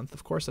once a month,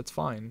 of course that's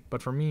fine.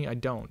 But for me, I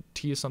don't.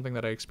 Tea is something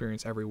that I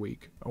experience every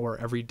week or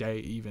every day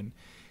even.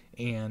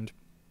 And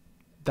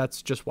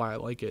that's just why I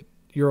like it.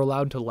 You're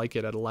allowed to like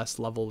it at a less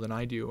level than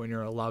I do, and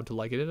you're allowed to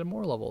like it at a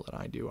more level than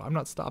I do. I'm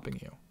not stopping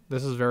you.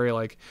 This is very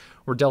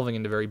we're delving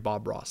into very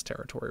Bob Ross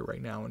territory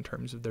right now in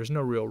terms of there's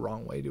no real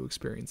wrong way to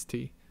experience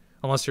tea.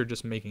 Unless you're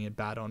just making it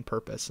bad on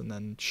purpose and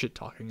then shit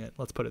talking it.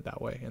 Let's put it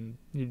that way. And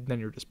then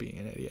you're just being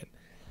an idiot.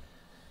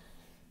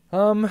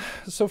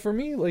 So for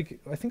me,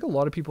 I think a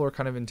lot of people are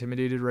kind of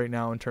intimidated right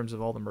now in terms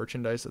of all the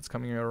merchandise that's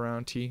coming out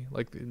around tea.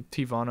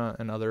 Teavana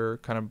and other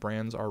kind of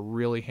brands are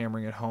really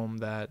hammering it home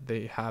that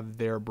they have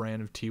their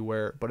brand of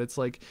teaware, but it's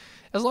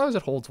as long as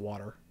it holds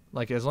water,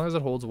 as long as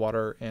it holds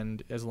water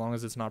and as long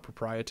as it's not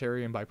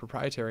proprietary, and by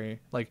proprietary,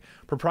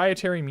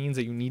 proprietary means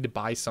that you need to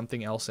buy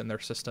something else in their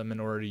system in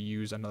order to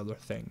use another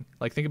thing.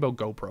 Think about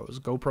GoPros.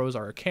 GoPros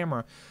are a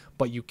camera,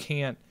 but you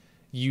can't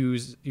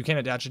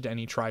attach it to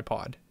any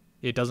tripod.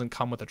 It doesn't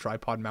come with a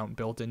tripod mount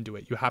built into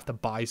it. You have to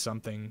buy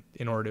something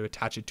in order to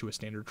attach it to a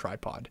standard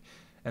tripod.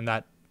 And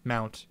that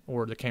mount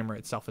or the camera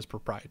itself is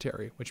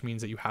proprietary, which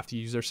means that you have to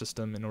use their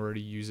system in order to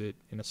use it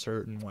in a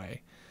certain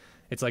way.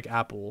 It's like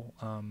Apple.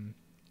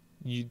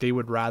 They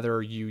would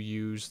rather you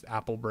use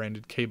Apple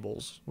branded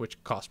cables,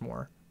 which cost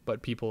more,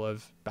 but people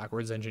have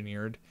backwards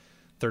engineered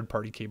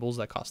third-party cables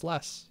that cost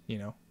less,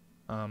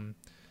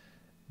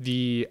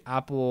 the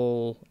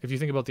Apple, if you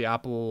think about the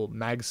Apple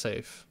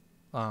MagSafe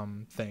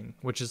thing,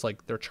 which is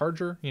their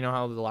charger,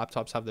 how the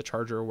laptops have the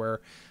charger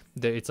where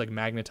it's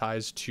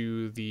magnetized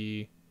to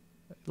the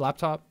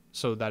laptop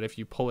so that if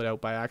you pull it out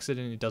by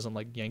accident, it doesn't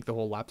yank the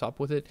whole laptop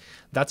with it.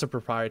 That's a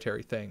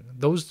proprietary thing.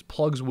 Those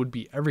plugs would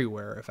be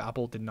everywhere if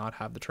Apple did not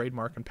have the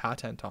trademark and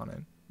patent on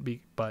it.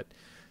 But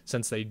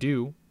since they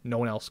do, no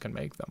one else can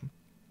make them.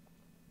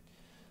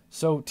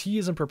 So tea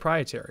isn't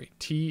proprietary.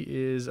 Tea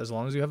is, as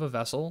long as you have a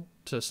vessel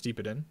to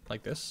steep it in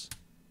like this,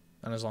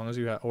 and as long as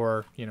you have,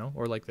 or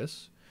like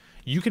this,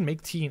 you can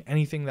make tea in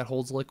anything that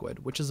holds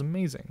liquid, which is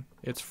amazing.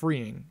 It's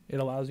freeing. It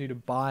allows you to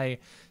buy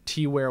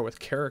teaware with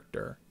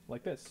character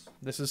like this.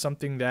 This is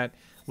something that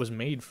was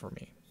made for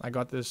me. I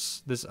got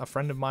this a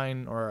friend of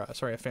mine,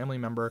 a family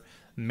member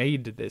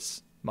made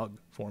this mug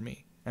for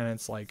me. And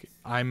it's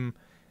I'm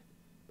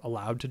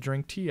allowed to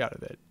drink tea out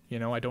of it.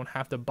 I don't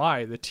have to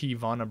buy the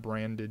Teavana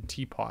branded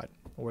teapot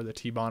or the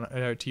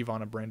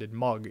Teavana branded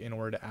mug in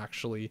order to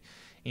actually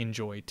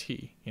enjoy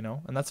tea,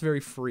 and that's very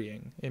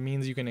freeing. It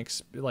means you can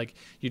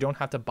you don't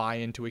have to buy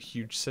into a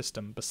huge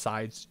system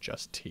besides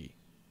just tea.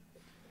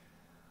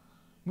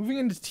 Moving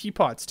into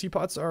teapots.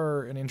 Teapots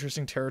are an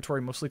interesting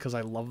territory, mostly because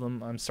I love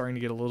them. I'm starting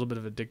to get a little bit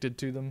of addicted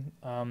to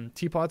them.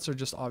 Teapots are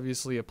just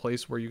obviously a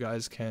place where you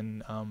guys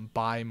can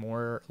buy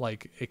more,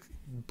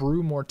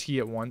 brew more tea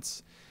at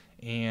once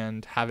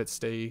and have it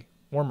stay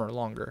warmer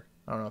longer.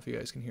 I don't know if you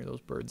guys can hear those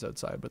birds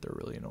outside, but they're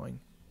really annoying.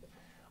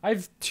 I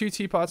have 2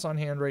 teapots on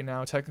hand right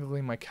now.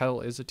 Technically, my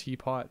kettle is a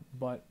teapot,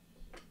 but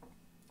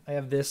I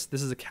have this.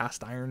 This is a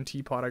cast iron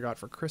teapot I got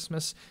for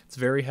Christmas. It's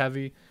very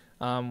heavy.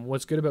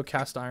 What's good about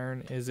cast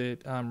iron is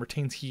it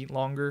retains heat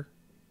longer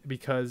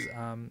because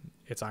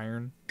it's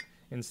iron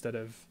instead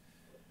of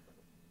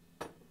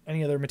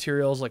any other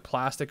materials like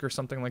plastic or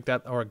something like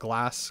that, or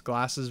glass.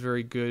 Glass is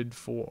very good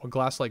for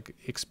glass, like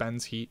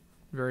expends heat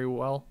very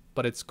well,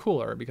 but it's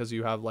cooler because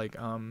you have like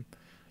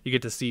you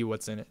get to see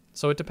what's in it.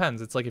 So it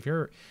depends. It's like if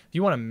you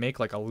want to make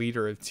like a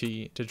liter of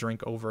tea to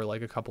drink over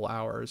like a couple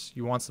hours,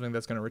 you want something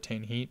that's going to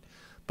retain heat.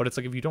 But it's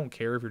like if you don't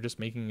care, if you're just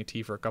making a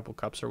tea for a couple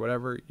cups or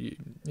whatever, you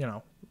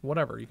know,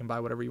 whatever, you can buy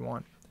whatever you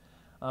want.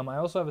 I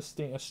also have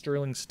a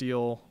sterling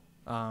steel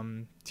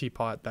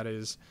teapot that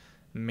is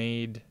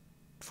made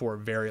for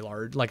very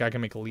large, like I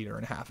can make 1.5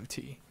 liters of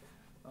tea.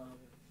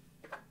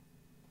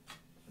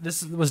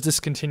 This was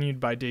discontinued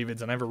by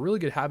David's, and I have a really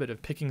good habit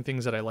of picking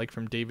things that I like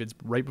from David's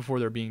right before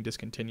they're being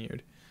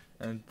discontinued.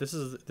 And this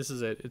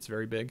is it. It's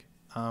very big.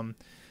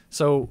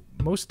 So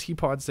most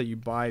teapots that you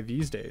buy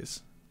these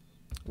days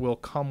will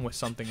come with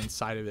something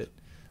inside of it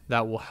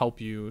that will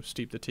help you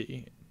steep the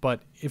tea.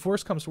 But if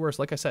worse comes to worse,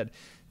 like I said,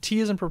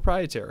 tea isn't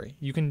proprietary.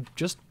 You can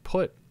just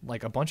put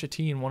like a bunch of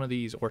tea in one of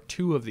these or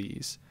 2 of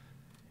these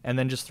and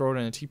then just throw it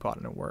in a teapot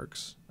and it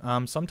works.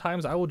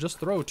 Sometimes I will just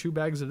throw 2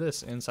 bags of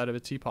this inside of a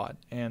teapot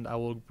and I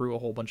will brew a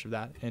whole bunch of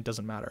that, and it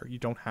doesn't matter. You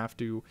don't have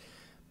to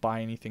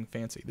buy anything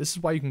fancy. This is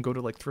why you can go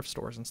to like thrift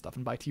stores and stuff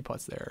and buy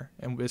teapots there,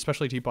 and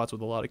especially teapots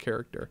with a lot of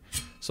character.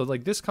 So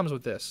like this comes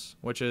with this,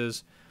 which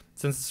is,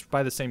 since it's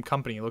by the same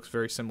company, it looks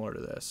very similar to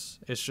this.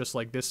 It's just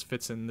like this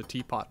fits in the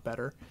teapot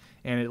better,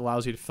 and it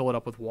allows you to fill it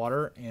up with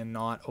water and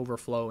not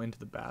overflow into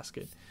the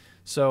basket.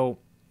 So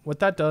what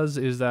that does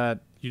is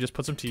that you just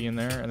put some tea in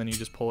there, and then you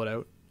just pull it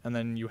out, and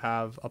then you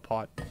have a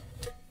pot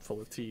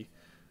full of tea,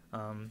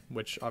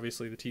 which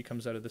obviously the tea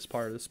comes out of this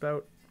part of the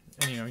spout,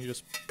 and you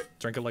just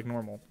drink it like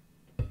normal.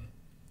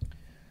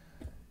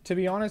 To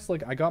be honest,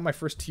 like I got my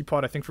first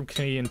teapot I think from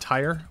Canadian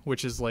Tire,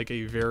 which is like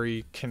a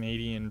very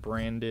Canadian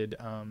branded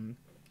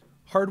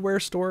hardware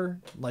store.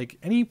 Like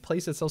any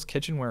place that sells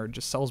kitchenware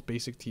just sells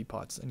basic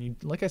teapots, and you,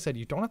 like I said,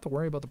 you don't have to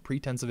worry about the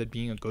pretense of it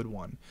being a good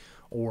one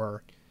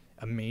or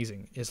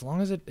amazing. As long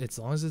as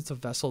it's a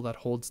vessel that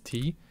holds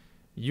tea,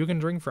 you can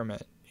drink from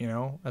it,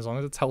 as long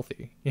as it's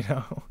healthy,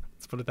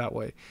 let's put it that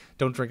way.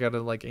 Don't drink out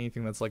of like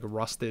anything that's like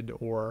rusted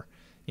or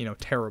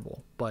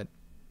terrible, but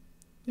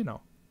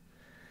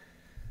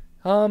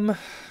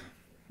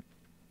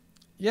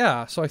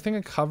yeah, so I think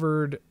I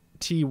covered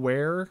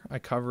teaware, I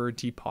covered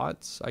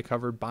teapots, I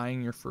covered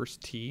buying your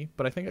first tea,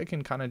 but I think I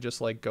can kind of just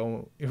like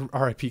go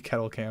RIP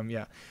kettle cam.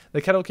 Yeah,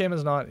 the kettle cam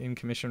is not in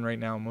commission right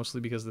now,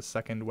 mostly because the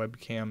second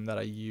webcam that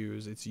I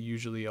use, it's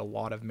usually a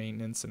lot of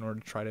maintenance in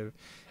order to try to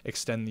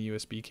extend the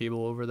USB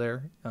cable over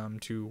there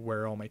to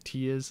where all my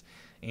tea is.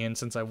 And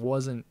since I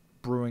wasn't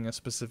brewing a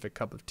specific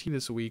cup of tea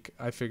this week,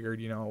 I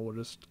figured we'll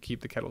just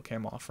keep the kettle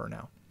cam off for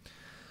now.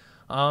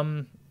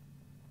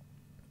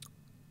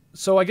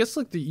 So I guess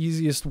like the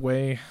easiest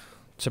way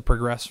to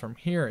progress from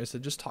here is to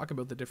just talk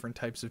about the different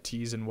types of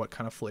teas and what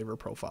kind of flavor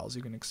profiles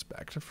you can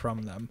expect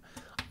from them.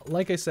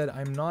 Like I said,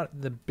 I'm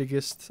not the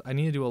biggest. I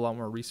need to do a lot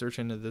more research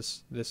into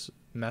this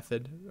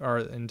method, or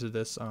into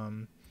this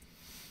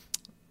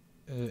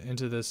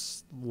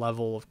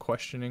level of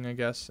questioning, I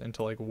guess,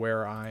 into like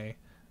where I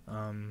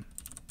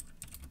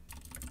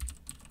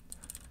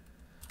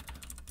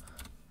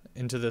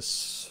into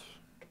this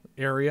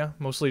area,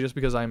 mostly just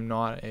because I'm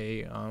not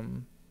a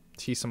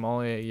tea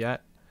sommelier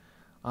yet.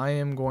 I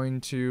am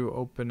going to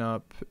open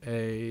up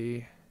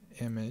a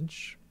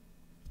image.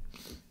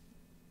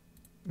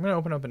 I'm going to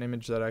open up an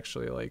image that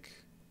actually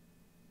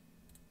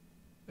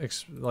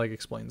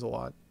explains a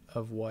lot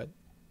of what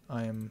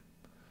I am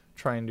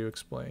trying to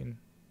explain.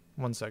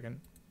 One second.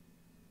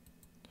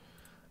 I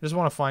just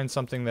want to find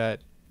something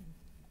that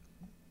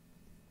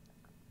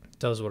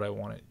does what I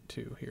want it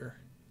to here.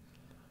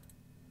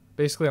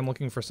 Basically, I'm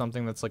looking for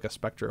something that's like a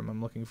spectrum.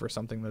 I'm looking for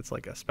something that's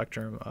like a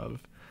spectrum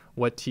of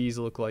what teas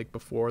look like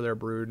before they're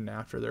brewed and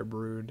after they're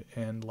brewed,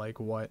 and like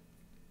what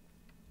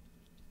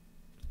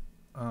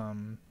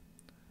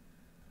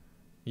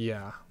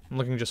yeah, I'm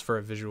looking just for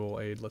a visual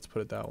aid, let's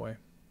put it that way.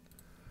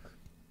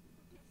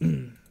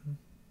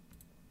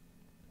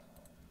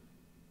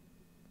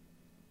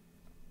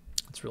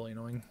 It's really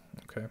annoying.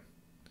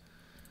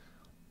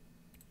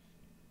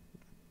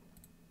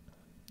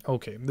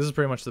 Okay, this is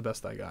pretty much the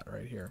best I got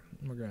right here.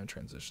 We're going to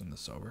transition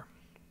this over.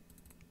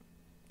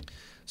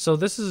 So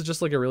this is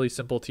just like a really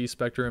simple tea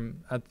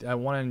spectrum. At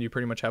one end, you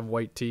pretty much have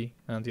white tea,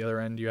 and at the other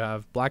end, you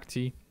have black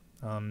tea.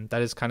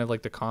 That is kind of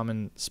like the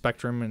common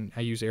spectrum, and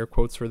I use air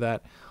quotes for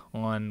that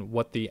on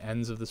what the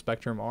ends of the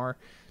spectrum are.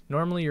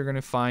 Normally, you're going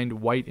to find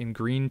white and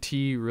green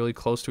tea really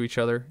close to each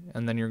other,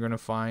 and then you're going to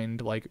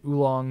find like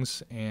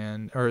oolongs,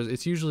 or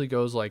it usually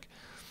goes like,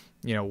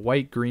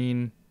 white,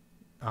 green,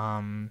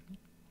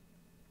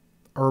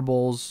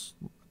 herbals.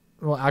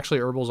 Well, actually,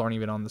 herbals aren't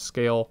even on the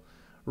scale.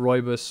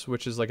 rooibos,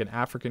 which is like an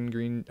African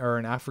green or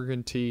an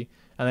African tea,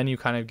 and then you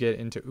kind of get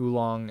into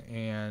oolong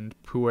and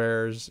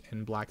pu'ers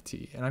and black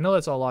tea. And I know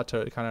that's a lot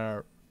to kind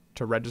of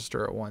to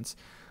register at once,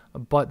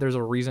 but there's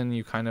a reason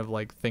you kind of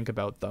like think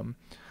about them.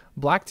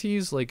 Black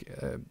teas, like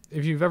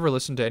if you've ever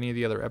listened to any of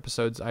the other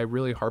episodes, I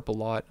really harp a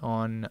lot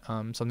on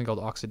something called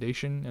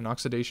oxidation, and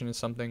oxidation is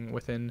something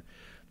within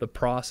the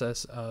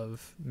process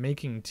of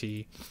making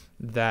tea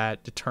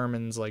that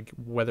determines like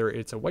whether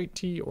it's a white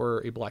tea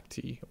or a black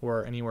tea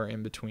or anywhere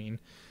in between,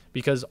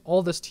 because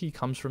all this tea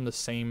comes from the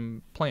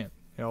same plant.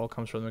 It all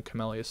comes from the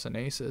Camellia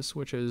sinensis,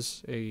 which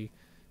is a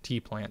tea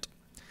plant.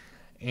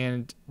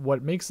 And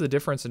what makes the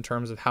difference in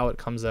terms of how it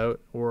comes out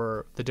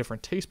or the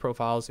different taste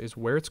profiles is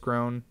where it's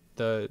grown,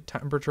 the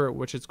temperature at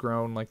which it's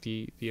grown, like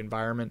the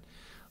environment,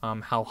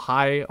 how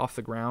high off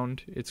the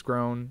ground it's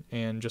grown,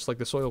 and just like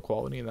the soil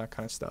quality and that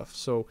kind of stuff.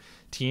 So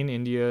tea in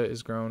India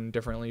is grown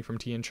differently from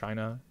tea in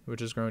China,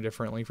 which is grown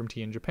differently from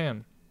tea in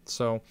Japan.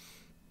 So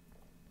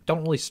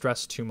don't really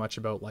stress too much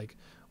about like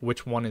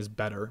which one is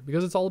better,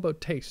 because it's all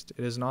about taste.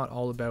 It is not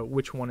all about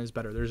which one is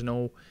better. There's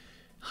no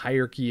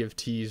hierarchy of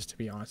teas, to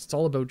be honest. It's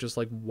all about just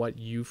like what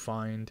you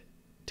find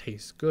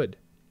tastes good.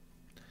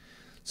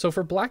 So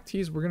for black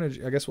teas,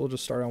 I guess we'll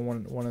just start on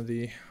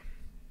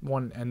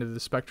one end of the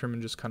spectrum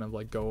and just kind of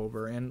like go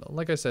over. And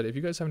like I said, if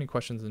you guys have any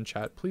questions in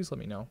chat, please let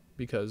me know,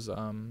 because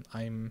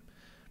I'm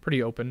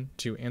pretty open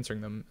to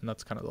answering them, and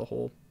that's kind of the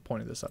whole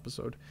point of this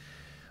episode.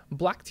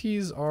 Black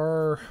teas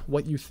are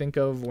what you think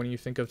of when you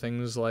think of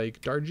things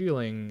like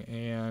Darjeeling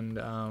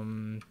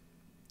and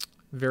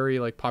very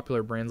like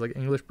popular brands like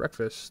English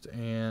Breakfast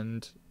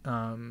and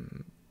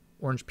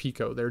Orange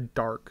Pico. They're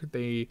dark.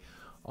 They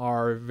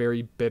are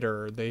very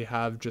bitter. They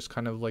have just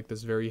kind of like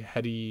this very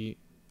heady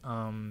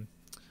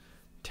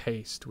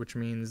taste, which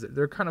means that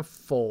they're kind of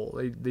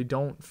full. They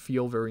don't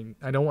feel very,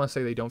 I don't want to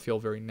say they don't feel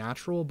very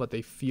natural, but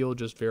they feel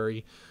just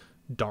very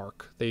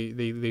dark.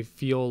 They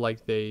feel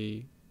like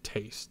they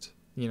taste.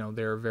 You know,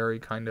 they're very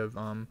kind of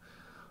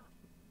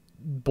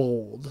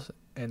bold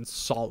and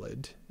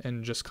solid,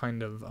 and just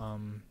kind of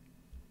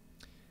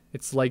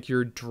it's like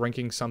you're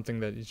drinking something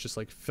that is just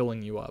like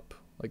filling you up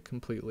like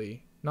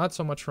completely. Not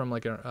so much from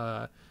like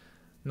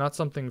not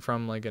something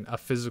from like a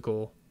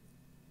physical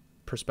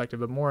perspective,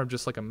 but more of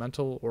just like a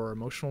mental or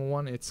emotional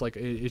one. It's like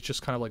it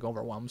just kind of like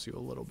overwhelms you a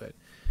little bit.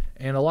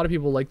 And a lot of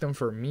people like them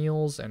for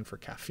meals and for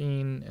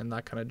caffeine and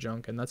that kind of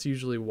junk, and that's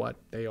usually what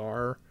they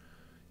are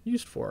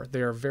used for.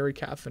 They are very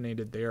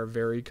caffeinated. They are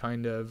very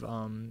kind of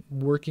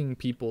working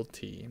people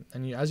tea.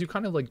 And as you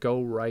kind of like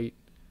go right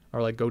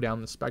or like go down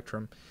the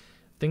spectrum,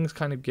 things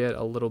kind of get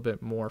a little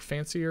bit more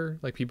fancier.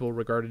 Like people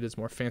regard it as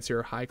more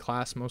fancier, high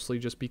class, mostly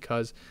just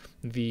because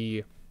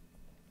the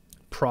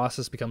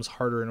process becomes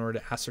harder in order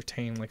to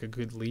ascertain like a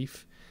good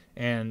leaf.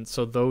 And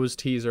so those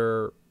teas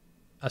are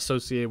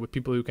associated with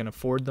people who can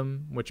afford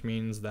them, which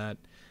means that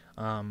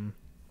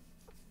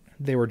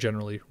they were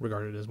generally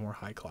regarded as more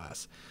high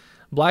class.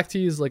 Black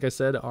teas, like I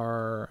said,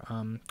 are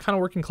kind of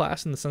working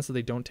class in the sense that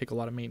they don't take a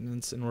lot of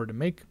maintenance in order to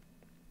make.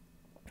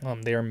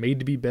 They are made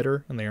to be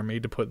bitter, and they are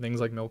made to put things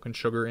like milk and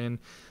sugar in,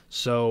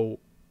 so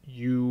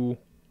you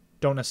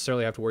don't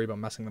necessarily have to worry about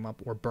messing them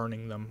up or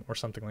burning them or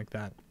something like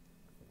that.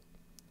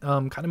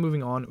 Kind of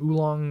moving on,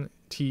 oolong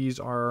teas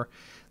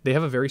they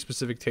have a very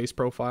specific taste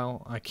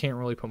profile. I can't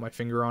really put my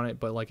finger on it,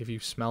 but like if you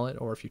smell it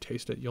or if you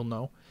taste it, you'll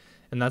know.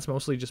 And that's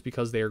mostly just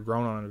because they are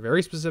grown on a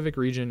very specific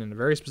region in a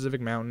very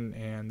specific mountain,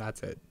 and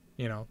that's it.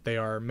 You know, they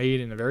are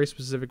made in a very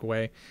specific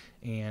way,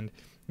 and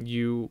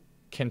you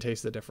can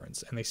taste the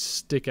difference, and they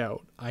stick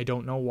out. I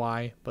don't know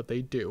why, but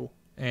they do.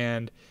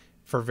 And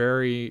for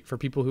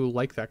people who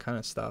like that kind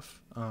of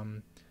stuff,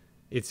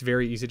 it's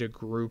very easy to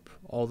group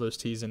all those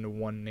teas into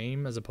one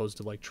name as opposed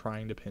to like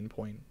trying to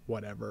pinpoint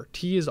whatever.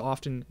 Tea is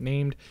often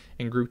named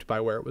and grouped by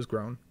where it was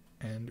grown,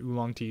 and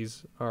oolong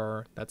teas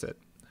that's it.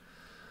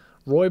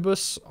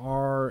 Rooibos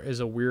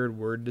is a weird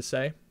word to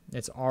say.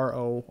 It's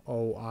Rooibos.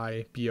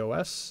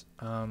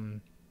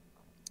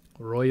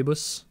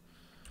 Rooibos.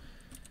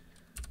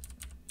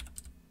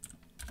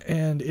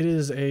 And it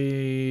is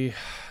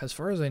as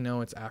far as I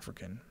know, it's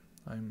African.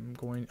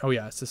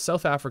 It's a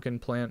South African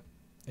plant.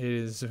 It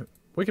is,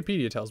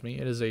 Wikipedia tells me,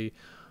 it is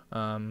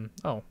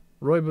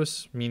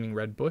Rooibos, meaning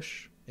red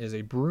bush, is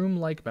a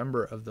broom-like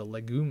member of the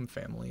legume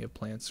family of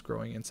plants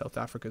growing in South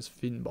Africa's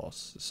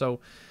fynbos. So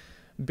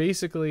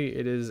basically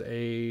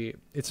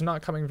it's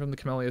not coming from the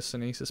Camellia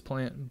sinensis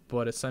plant,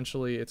 but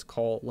essentially it's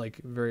called, like,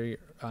 very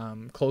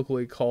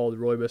colloquially called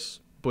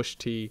Rooibos bush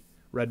tea,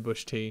 red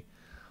bush tea.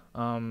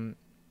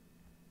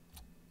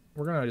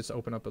 We're going to just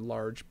open up a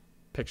large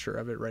picture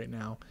of it right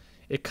now.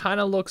 It kind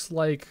of looks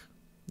like,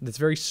 it's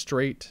very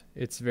straight.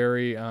 It's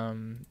very,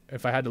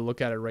 if I had to look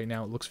at it right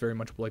now, it looks very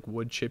much like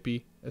wood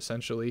chippy,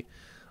 essentially.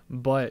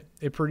 But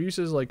it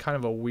produces like kind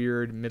of a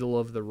weird middle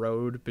of the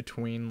road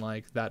between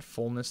like that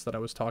fullness that I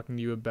was talking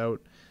to you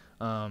about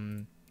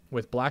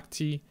with black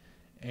tea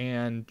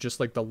and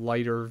just like the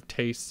lighter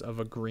tastes of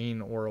a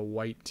green or a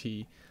white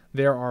tea.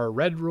 There are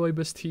red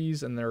rooibos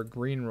teas and there are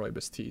green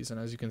rooibos teas. And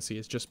as you can see,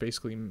 it's just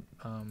basically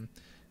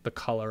the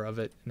color of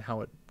it and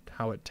how it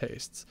how it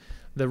tastes.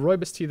 The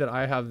rooibos tea that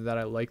I have that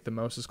I like the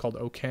most is called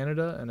O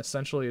Canada, and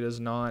essentially it is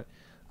not.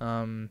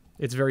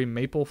 It's very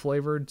maple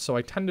flavored, so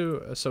I tend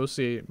to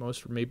associate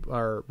most maple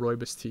or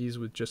rooibos teas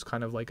with just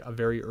kind of like a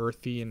very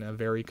earthy and a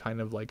very kind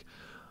of like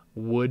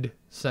wood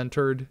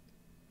centered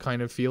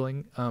kind of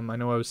feeling. I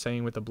know I was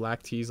saying with the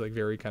black teas, like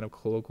very kind of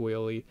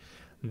colloquially,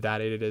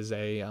 that it is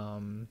a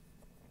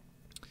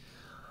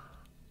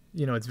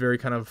it's very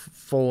kind of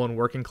full and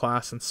working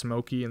class and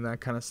smoky and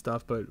that kind of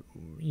stuff. But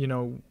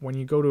when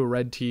you go to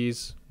red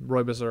teas,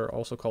 rooibos are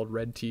also called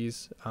red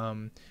teas.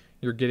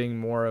 You're getting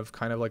more of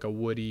kind of like a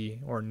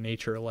woody or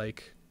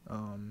nature-like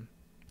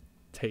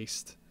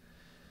taste.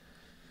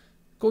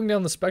 Going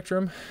down the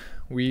spectrum,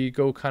 we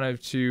go kind of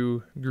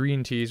to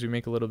green teas. We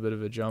make a little bit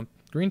of a jump.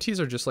 Green teas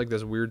are just like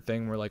this weird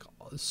thing where like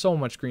so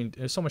much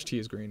tea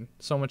is green.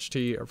 So much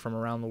tea from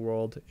around the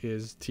world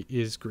is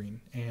green,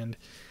 and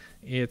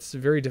it's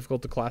very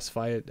difficult to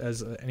classify it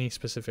as any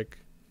specific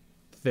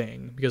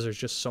thing because there's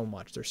just so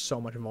much. There's so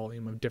much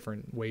volume of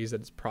different ways that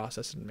it's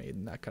processed and made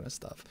and that kind of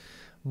stuff.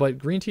 But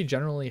green tea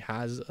generally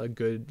has a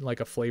good,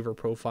 like a flavor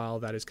profile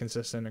that is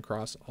consistent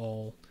across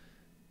all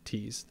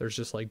teas. There's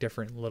just like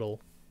different little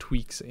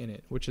tweaks in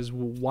it, which is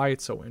why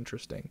it's so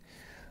interesting.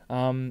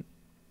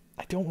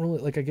 I don't really,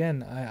 like,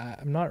 again,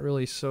 I'm not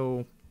really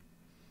so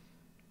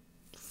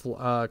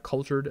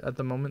cultured at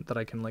the moment that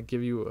I can like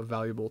give you a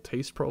valuable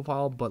taste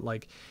profile, but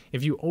like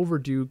if you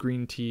overdo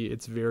green tea,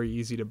 it's very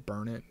easy to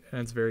burn it and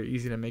it's very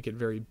easy to make it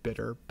very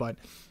bitter. But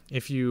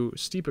if you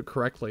steep it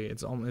correctly,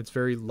 it's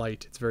very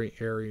light, it's very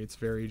airy, it's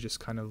very just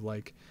kind of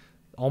like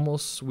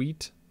almost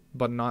sweet,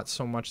 but not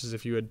so much as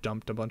if you had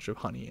dumped a bunch of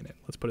honey in it.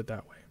 Let's put it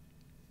that way.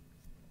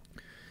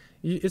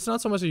 It's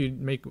not so much that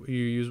you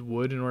use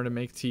wood in order to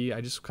make tea.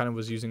 I just kind of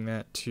was using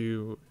that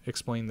to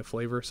explain the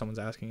flavor. Someone's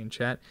asking in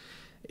chat.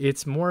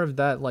 It's more of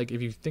that, like,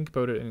 if you think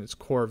about it in its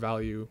core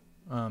value,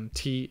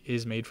 tea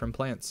is made from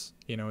plants.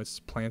 It's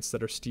plants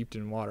that are steeped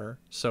in water.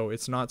 So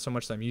it's not so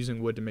much that I'm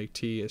using wood to make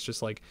tea. It's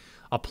just like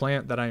a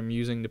plant that I'm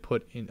using to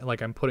put in,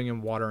 like I'm putting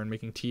in water and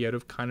making tea out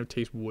of, kind of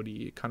tastes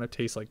woody. It kind of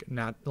tastes like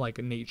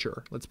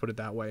nature. Let's put it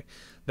that way.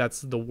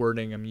 That's the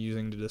wording I'm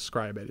using to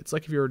describe it. It's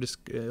like if you were just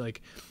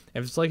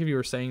if you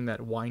were saying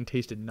that wine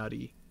tasted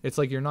nutty. It's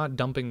like you're not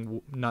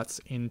dumping nuts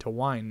into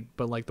wine,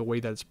 but like the way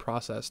that it's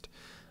processed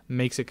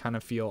makes it kind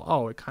of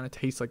feel, it kind of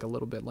tastes like a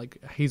little bit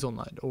like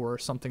hazelnut or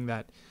something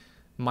that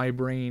my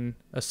brain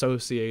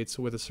associates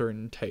with a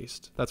certain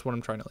taste. That's what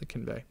I'm trying to like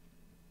convey.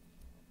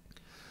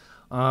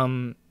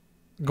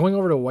 Going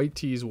over to white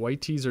teas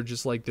are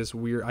just like this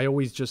weird, I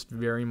always just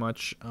very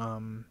much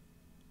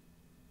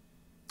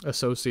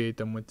associate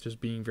them with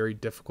just being very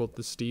difficult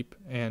to steep,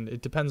 and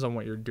it depends on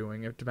what you're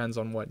doing. It depends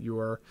on what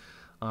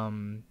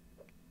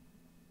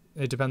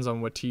it depends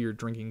on what tea you're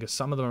drinking, because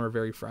some of them are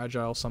very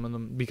fragile. Some of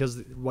them,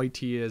 because white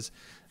tea is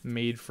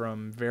made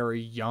from very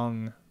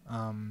young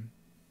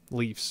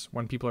leaves.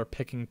 When people are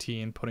picking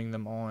tea and putting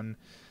them on,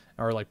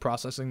 or like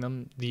processing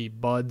them, the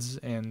buds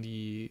and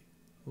the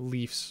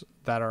leaves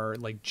that are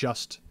like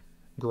just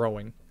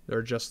growing,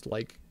 they're just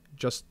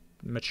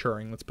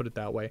maturing, let's put it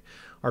that way,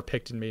 are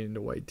picked and made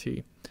into white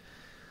tea.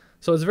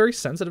 So it's very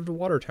sensitive to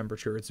water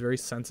temperature. It's very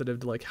sensitive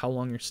to like how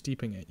long you're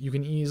steeping it. You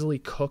can easily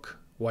cook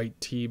white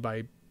tea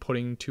by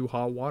putting too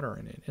hot water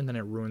in it, and then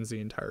it ruins the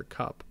entire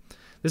cup.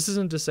 This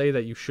isn't to say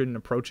that you shouldn't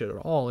approach it at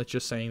all. It's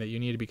just saying that you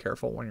need to be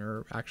careful when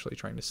you're actually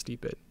trying to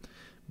steep it.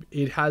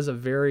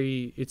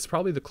 It's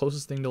probably the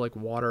closest thing to like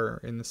water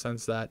in the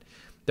sense that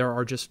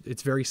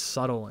it's very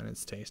subtle in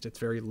its taste. It's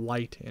very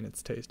light in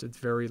its taste. It's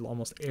very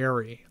almost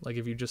airy. Like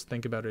if you just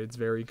think about it, it's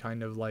very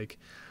kind of like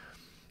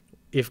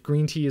if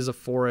green tea is a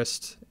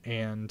forest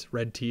and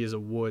red tea is a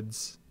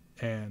woods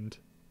and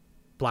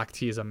black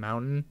tea is a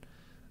mountain,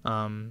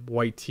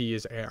 white tea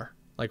is air.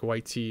 Like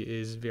white tea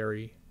is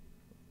very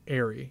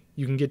airy.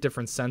 You can get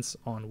different scents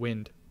on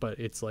wind, but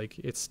it's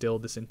still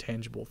this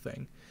intangible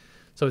thing.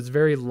 So it's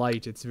very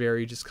light. It's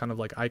very just kind of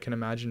like, I can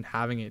imagine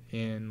having it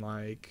in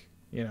like,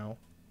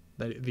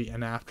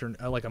 an afternoon,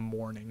 like a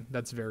morning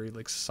that's very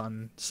like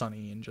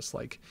sunny, and just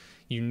like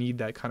you need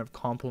that kind of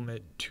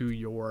complement to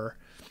your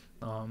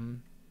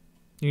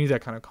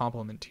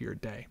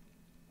day.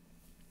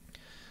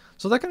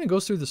 So that kind of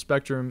goes through the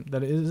spectrum.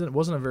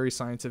 Wasn't a very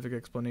scientific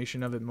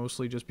explanation of it,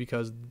 mostly just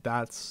because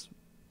that's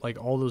like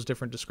all those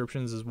different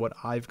descriptions is what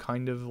I've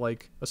kind of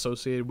like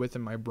associated with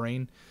in my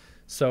brain.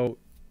 So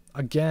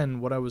again,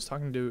 what I was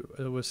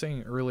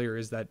saying earlier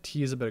is that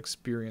tea is about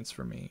experience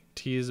for me.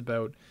 Tea is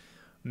about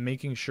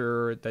making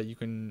sure that you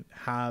can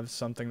have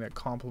something that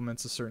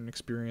complements a certain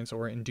experience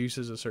or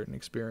induces a certain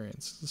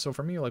experience. So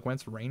for me, like when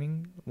it's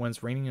raining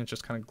and it's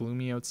just kind of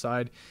gloomy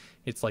outside,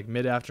 it's like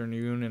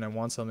mid-afternoon and I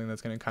want something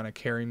that's going to kind of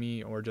carry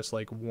me or just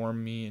like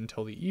warm me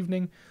until the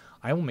evening,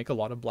 I will make a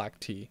lot of black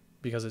tea,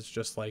 because it's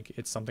just like,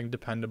 it's something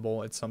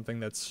dependable. It's something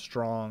that's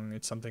strong.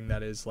 It's something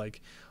that is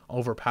like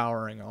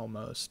overpowering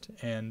almost.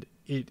 And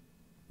it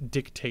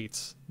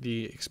dictates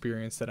the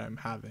experience that I'm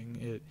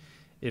having.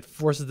 It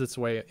forces its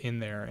way in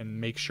there and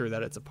makes sure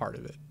that it's a part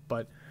of it.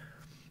 But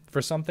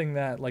For something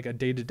that like a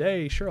day to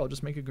day, sure, I'll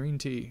just make a green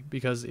tea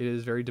because it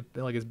is very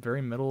it's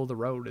very middle of the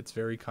road. It's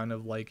very kind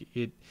of like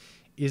it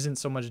isn't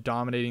so much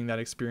dominating that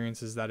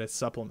experience as that it's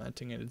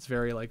supplementing it. It's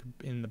very like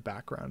in the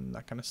background and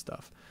that kind of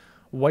stuff.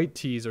 White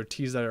teas or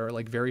teas that are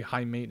like very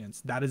high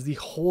maintenance, that is the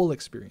whole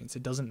experience.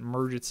 It doesn't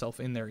merge itself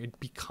in there. It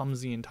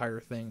becomes the entire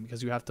thing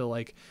because you have to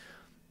like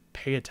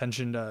pay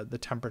attention to the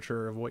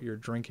temperature of what you're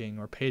drinking,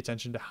 or pay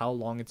attention to how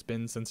long it's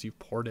been since you've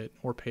poured it,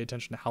 or pay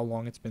attention to how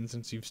long it's been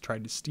since you've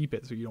tried to steep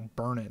it so you don't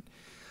burn it.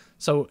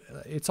 So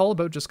it's all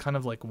about just kind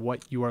of like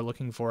what you are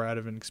looking for out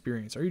of an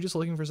experience. Are you just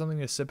looking for something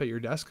to sip at your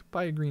desk?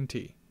 Buy a green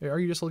tea. Are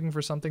you just looking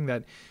for something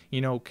that,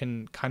 you know,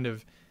 can kind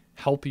of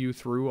help you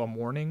through a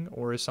morning,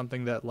 or is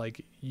something that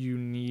like you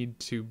need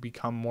to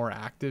become more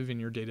active in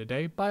your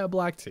day-to-day? Buy a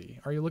black tea.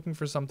 Are you looking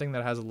for something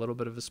that has a little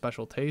bit of a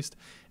special taste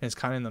and is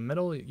kind of in the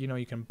middle? You know,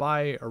 you can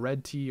buy a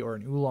red tea or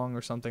an oolong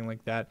or something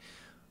like that.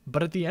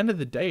 But at the end of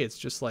the day, it's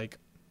just like,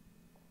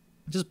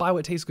 just buy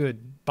what tastes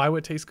good. Buy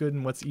what tastes good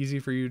and what's easy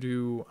for you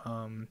to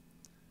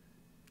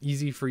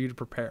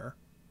prepare,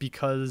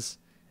 because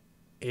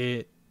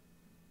I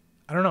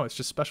don't know, it's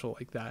just special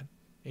like that.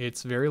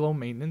 It's very low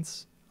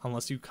maintenance,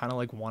 unless you kind of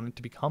like want it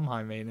to become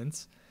high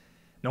maintenance.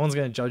 No one's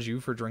going to judge you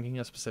for drinking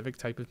a specific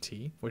type of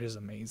tea, which is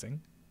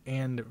amazing.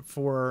 And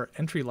for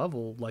entry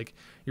level, like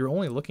you're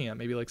only looking at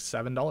maybe like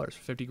 $7 for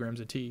 50 grams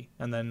of tea.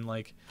 And then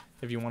like,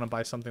 if you want to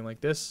buy something like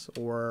this,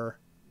 or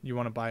you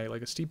want to buy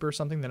like a steeper or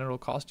something, then it'll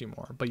cost you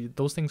more. But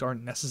those things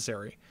aren't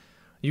necessary.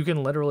 You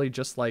can literally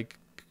just like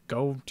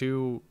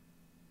you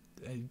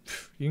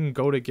can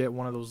go to get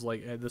one of those,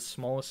 like the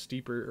smallest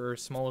steeper or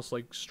smallest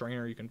like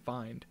strainer you can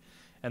find,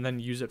 and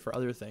then use it for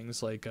other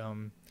things like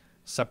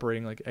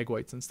separating like egg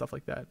whites and stuff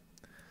like that.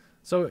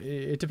 So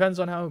it depends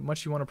on how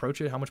much you want to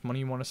approach it, how much money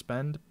you want to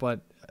spend.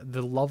 But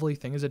the lovely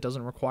thing is it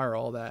doesn't require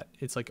all that.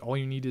 It's like all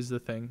you need is the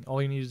thing.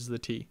 All you need is the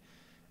tea.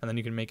 And then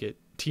you can make it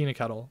tea in a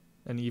kettle,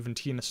 and even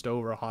tea in a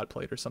stove or a hot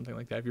plate or something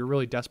like that. If you're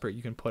really desperate,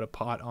 you can put a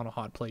pot on a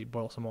hot plate,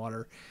 boil some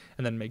water,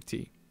 and then make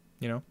tea,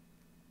 you know?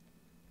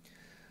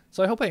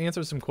 So I hope I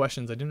answered some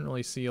questions. I didn't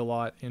really see a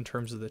lot in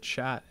terms of the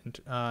chat.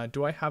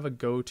 Do I have a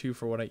go-to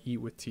for what I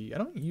eat with tea? I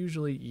don't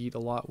usually eat a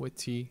lot with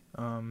tea.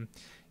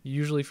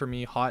 Usually for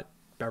me, hot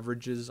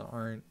beverages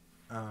aren't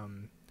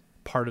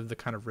part of the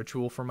kind of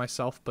ritual for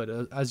myself. But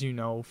as you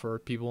know, for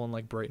people in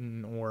like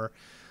Britain or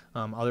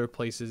other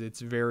places, it's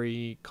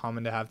very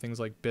common to have things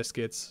like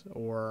biscuits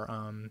or,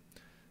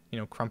 you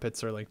know,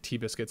 crumpets or like tea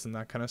biscuits and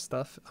that kind of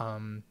stuff.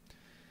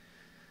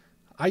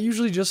 I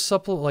usually just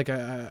supplement, like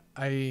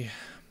I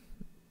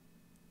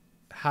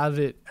have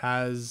it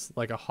as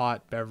like a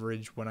hot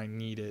beverage when I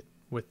need it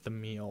with the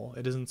meal.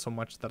 It isn't so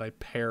much that I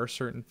pair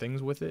certain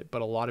things with it,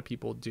 but a lot of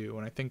people do.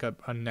 And I think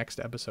a next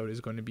episode is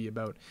going to be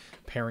about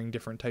pairing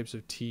different types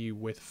of tea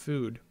with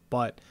food,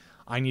 but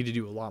I need to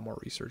do a lot more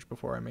research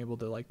before I'm able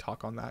to like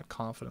talk on that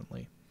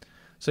confidently.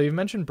 So you've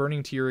mentioned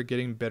burning tea or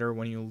getting bitter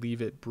when you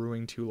leave it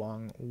brewing too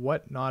long.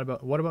 What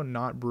about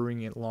not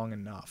brewing it long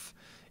enough?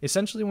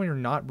 Essentially, when you're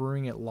not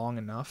brewing it long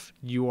enough,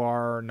 you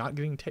are not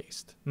getting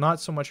taste. Not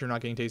so much you're not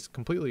getting taste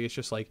completely. It's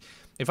just like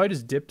if I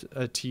just dipped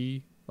a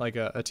tea, like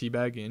a tea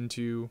bag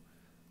into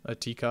a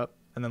teacup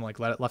and then like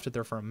left it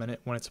there for a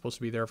minute when it's supposed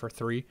to be there for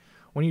 3,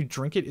 when you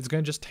drink it, it's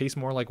going to just taste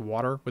more like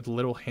water with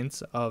little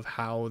hints of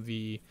how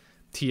the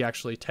tea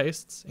actually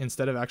tastes,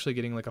 instead of actually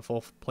getting like a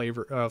full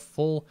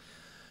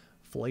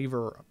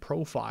flavor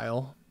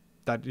profile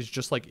that is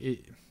just like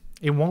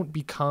it won't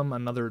become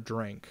another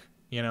drink.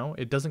 You know,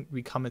 it doesn't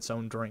become its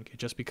own drink. It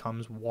just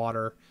becomes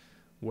water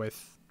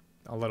with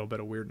a little bit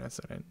of weirdness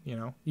in it, you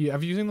know?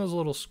 Have you seen those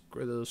little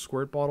those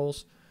squirt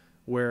bottles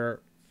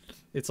where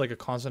it's like a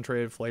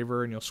concentrated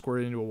flavor and you'll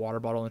squirt it into a water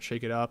bottle and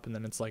shake it up, and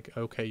then it's like,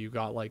 okay, you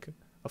got like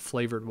a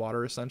flavored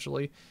water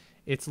essentially.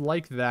 It's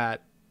like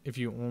that if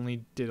you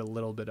only did a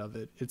little bit of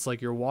it. It's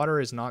like your water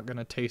is not going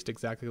to taste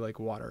exactly like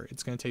water.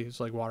 It's going to taste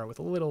like water with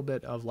a little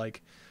bit of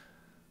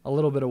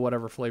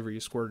whatever flavor you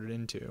squirted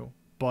into,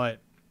 but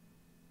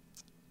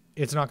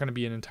it's not going to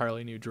be an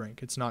entirely new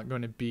drink. It's not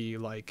going to be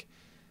like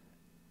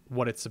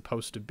what it's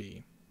supposed to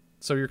be.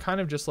 So you're kind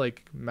of just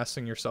like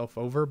messing yourself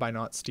over by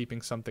not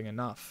steeping something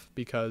enough,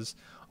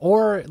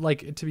 or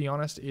like, to be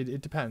honest, it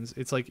depends.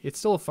 It's like, it's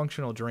still a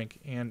functional drink.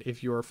 And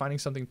if you're finding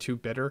something too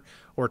bitter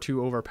or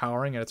too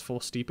overpowering at its full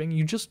steeping,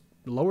 you just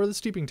lower the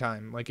steeping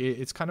time. Like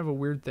it's kind of a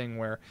weird thing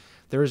where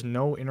there is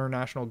no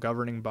international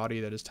governing body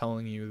that is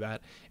telling you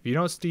that if you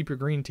don't steep your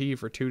green tea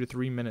for 2 to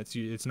 3 minutes,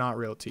 it's not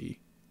real tea,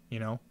 you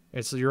know?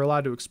 You're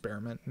allowed to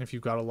experiment. And if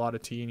you've got a lot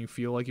of tea and you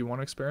feel like you want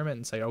to experiment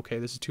and say, okay,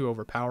 this is too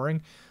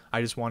overpowering,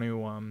 I just want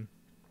to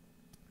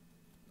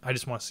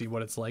see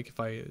what it's like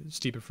if I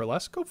steep it for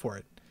less, go for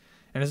it.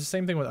 And it's the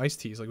same thing with iced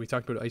teas. Like we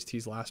talked about iced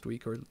teas last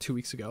week or 2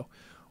 weeks ago,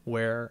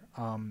 where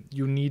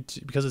you need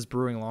to, because it's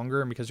brewing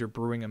longer and because you're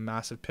brewing a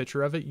massive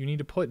pitcher of it, you need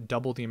to put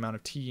double the amount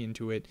of tea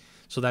into it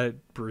so that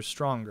it brews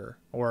stronger,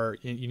 or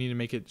you need to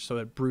make it so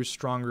that it brews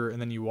stronger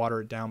and then you water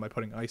it down by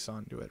putting ice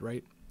onto it,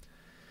 right?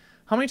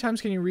 How many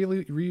times can you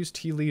really reuse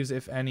tea leaves,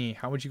 if any?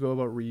 How would you go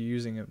about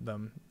reusing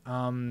them?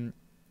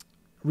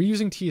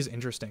 Reusing tea is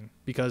interesting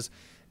because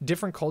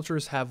different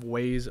cultures have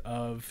ways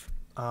of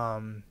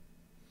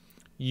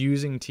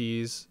using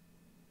teas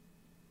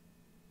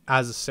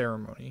as a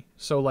ceremony.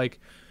 So like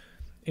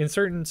in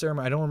certain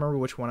ceremony, I don't remember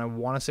which one. I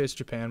want to say it's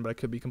Japan, but I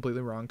could be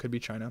completely wrong. Could be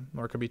China,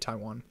 or it could be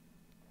Taiwan,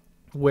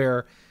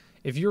 where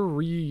if you're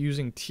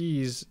reusing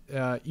teas,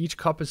 each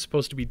cup is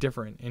supposed to be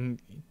different.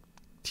 And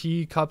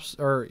tea cups,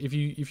 or if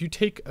you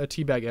take a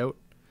tea bag out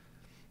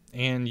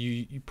and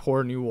you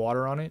pour new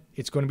water on it,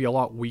 it's going to be a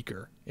lot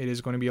weaker. It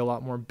is going to be a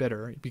lot more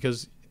bitter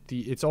because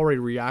it's already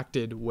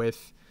reacted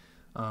with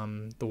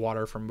the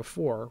water from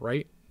before,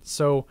 right?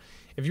 So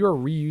if you are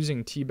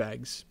reusing tea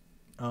bags,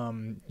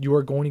 you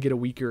are going to get a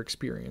weaker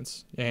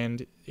experience.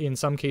 And in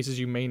some cases,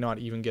 you may not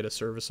even get a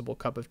serviceable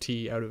cup of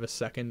tea out of a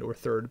second or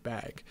third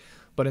bag.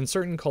 But in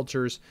certain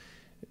cultures,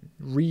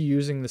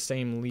 reusing the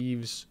same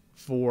leaves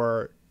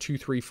for 2,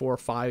 3, 4,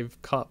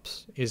 5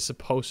 cups is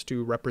supposed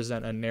to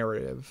represent a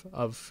narrative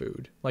of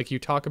food. Like you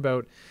talk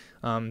about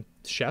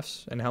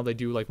chefs and how they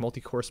do like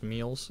multi-course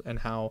meals and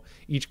how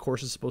each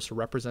course is supposed to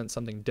represent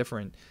something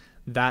different.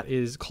 That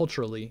is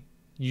culturally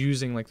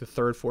using like the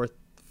 3rd, 4th,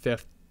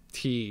 5th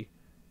tea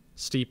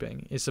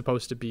steeping is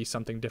supposed to be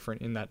something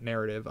different in that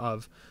narrative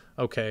of,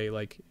 okay,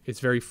 like it's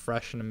very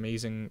fresh and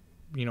amazing,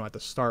 you know, at the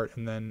start,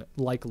 and then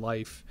like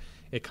life,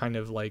 it kind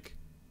of like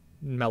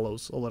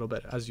mellows a little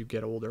bit as you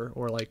get older.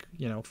 Or like,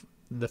 you know,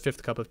 the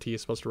 5th cup of tea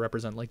is supposed to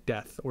represent like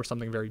death or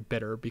something very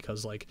bitter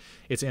because like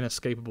it's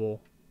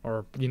inescapable,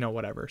 or, you know,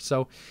 whatever.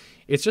 So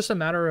it's just a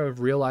matter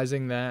of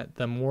realizing that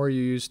the more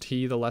you use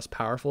tea, the less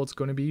powerful it's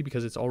going to be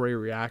because it's already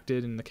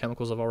reacted and the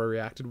chemicals have already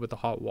reacted with the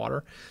hot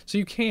water. So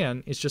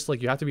it's just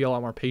like you have to be a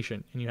lot more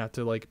patient, and you have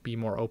to like be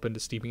more open to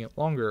steeping it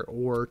longer,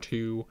 or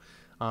to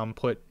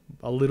put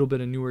a little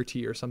bit of newer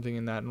tea or something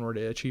in that in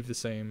order to achieve the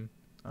same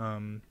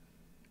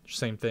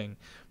thing.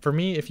 For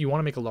me, if you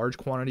want to make a large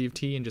quantity of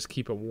tea and just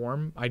keep it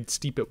warm, I'd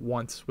steep it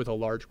once with a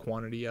large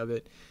quantity of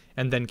it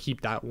and then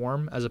keep that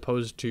warm, as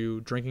opposed to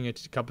drinking a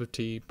cup of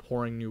tea,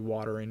 pouring new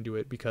water into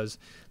it, because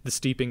the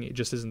steeping, it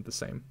just isn't the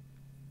same.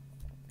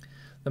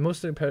 The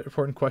most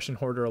important question,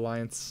 Hoarder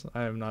Alliance,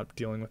 I am not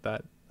dealing with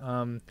that.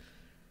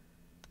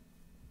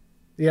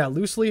 Yeah,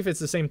 loose leaf,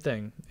 it's the same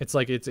thing. It's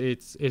like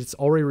it's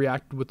already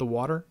reacted with the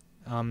water.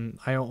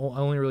 I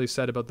only really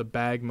said about the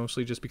bag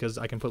mostly just because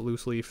I can put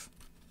loose leaf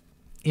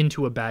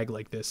into a bag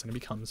like this and it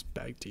becomes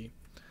bag tea.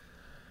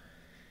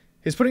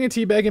 Is putting a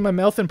tea bag in my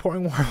mouth and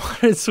pouring warm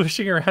water and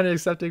swishing around and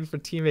accepting for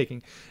tea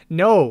making?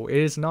 No, it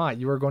is not.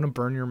 You are going to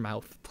burn your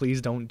mouth.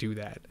 Please don't do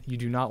that. You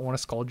do not want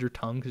to scald your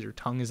tongue, because your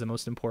tongue is the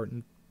most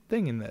important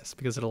thing in this,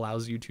 because it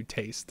allows you to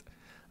taste.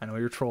 I know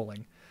you're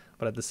trolling,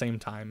 but at the same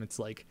time, it's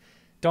like,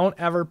 don't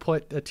ever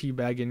put a tea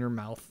bag in your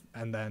mouth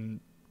and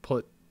then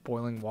put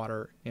boiling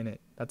water in it.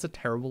 That's a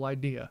terrible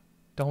idea.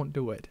 Don't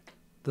do it.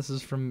 This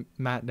is from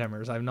Matt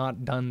Demers. I've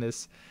not done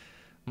this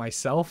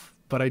myself,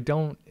 but I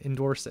don't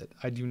endorse it.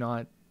 I do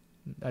not,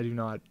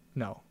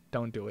 no,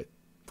 don't do it.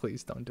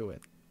 Please don't do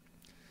it.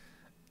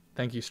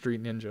 Thank you,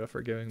 Street Ninja,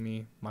 for giving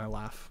me my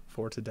laugh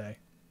for today.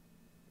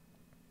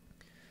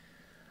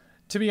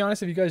 To be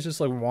honest, if you guys just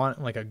like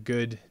want like a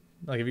good,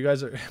 like if you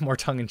guys are more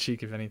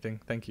tongue-in-cheek, if anything,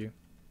 thank you.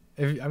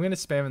 I'm going to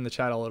spam in the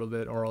chat a little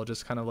bit, or I'll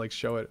just kind of like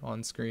show it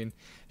on screen.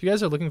 If you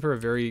guys are looking for a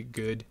very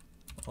good,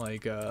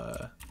 like,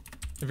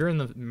 if you're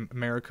in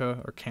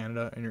America or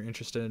Canada and you're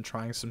interested in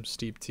trying some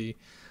steep tea,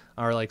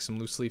 or like some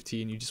loose leaf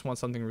tea, and you just want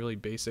something really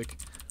basic,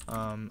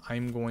 I'll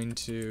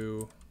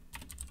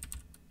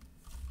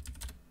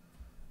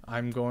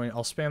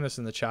spam this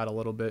in the chat a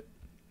little bit.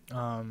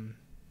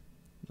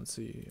 Let's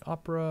see,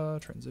 opera,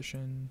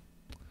 transition.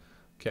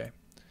 Okay.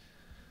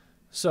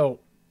 So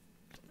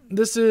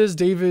this is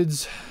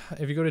David's,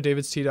 if you go to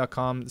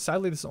davidstea.com,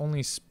 sadly this only,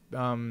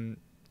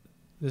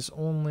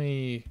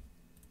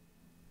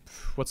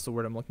 what's the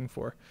word I'm looking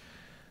for?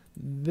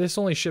 This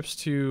only ships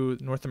to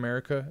North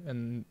America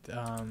and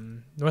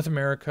it's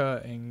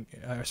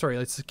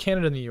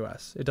Canada and the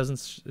US. It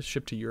doesn't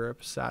ship to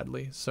Europe,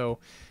 sadly. So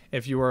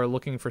if you are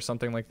looking for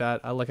something like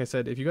that, like I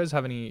said, if you guys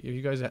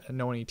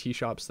know any tea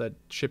shops that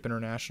ship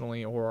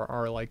internationally or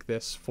are like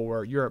this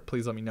for Europe,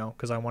 please let me know,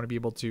 because I want to be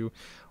able to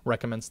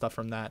recommend stuff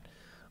from that.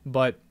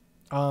 But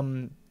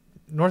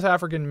North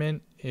African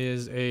mint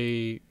is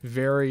a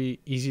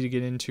very easy to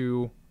get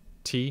into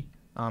tea.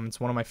 It's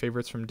one of my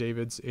favorites from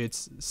David's.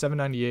 It's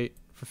 $7.98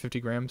 for 50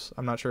 grams.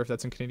 I'm not sure if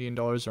that's in Canadian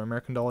dollars or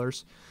American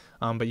dollars,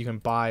 but you can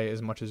buy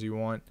as much as you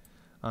want.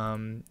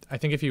 I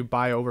think if you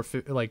buy over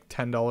like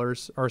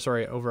 $10, or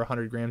sorry, over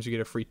 100 grams, you get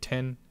a free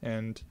tin.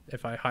 And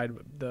if I hide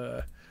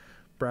the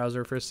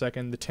browser for a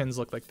second, the tins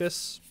look like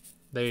this.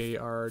 They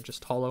are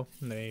just hollow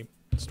and they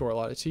store a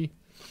lot of tea.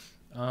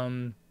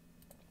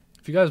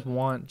 If you guys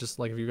want, just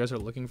like if you guys are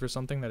looking for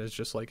something that is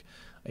just like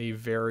a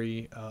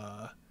very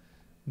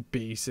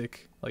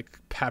basic, like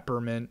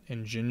peppermint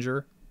and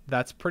ginger,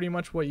 that's pretty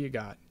much what you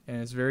got,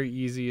 and it's very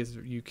easy.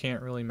 You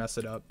can't really mess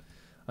it up.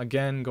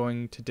 Again,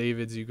 going to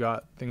David's, you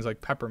got things like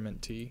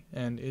peppermint tea,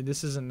 and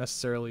this isn't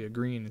necessarily a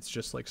green, it's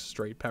just like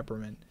straight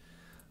peppermint,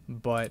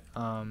 but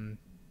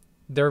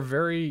they're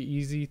very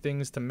easy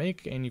things to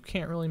make, and you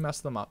can't really mess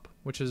them up,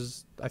 which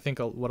is, I think,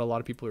 what a lot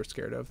of people are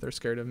scared of. They're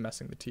scared of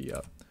messing the tea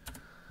up.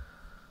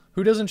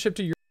 Who doesn't ship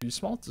to Europe?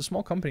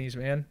 Small companies,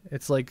 man.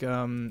 It's like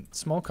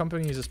small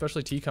companies,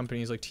 especially tea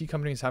companies. Like, tea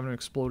companies haven't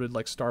exploded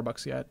like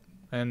Starbucks yet,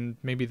 and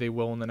maybe they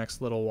will in the next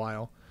little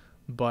while.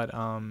 But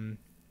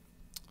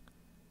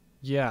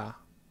yeah,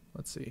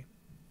 let's see.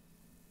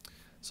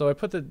 So I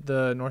put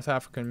the North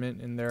African mint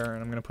in there,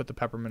 and I'm gonna put the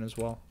peppermint as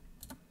well.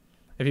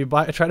 If you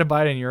try to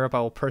buy it in Europe, I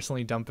will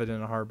personally dump it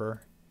in a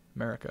harbor.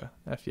 America,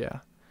 F yeah.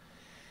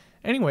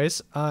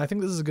 Anyways, I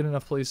think this is a good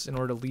enough place in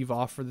order to leave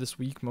off for this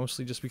week,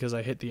 mostly just because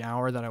I hit the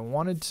hour that I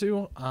wanted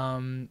to.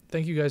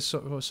 Thank you guys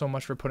so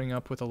much for putting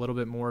up with a little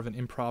bit more of an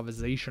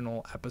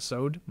improvisational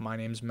episode. My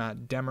name's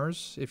Matt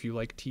Demers. If you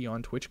like tea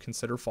on Twitch,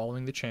 consider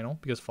following the channel,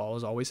 because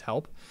follows always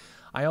help.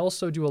 I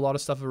also do a lot of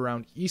stuff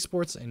around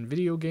esports and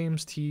video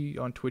games. Tea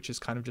on Twitch is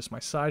kind of just my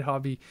side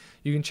hobby.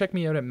 You can check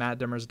me out at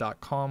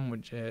mattdemers.com,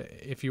 which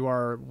if you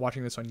are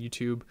watching this on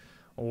YouTube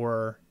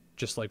or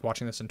just like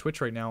watching this on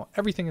Twitch right now,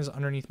 everything is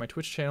underneath my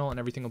Twitch channel, and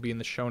everything will be in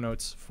the show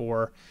notes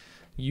for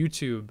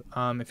YouTube.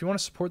 If you want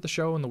to support the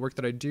show and the work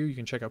that I do, you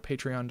can check out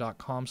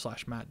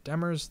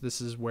patreon.com/mattdemers.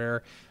 This is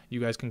where you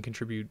guys can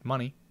contribute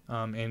money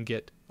and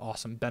get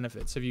awesome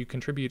benefits. If you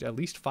contribute at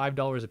least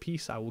 $5 a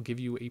piece, I will give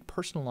you a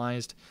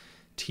personalized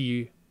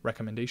tea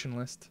recommendation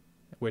list,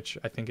 which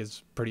I think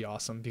is pretty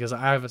awesome because I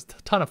have a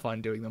ton of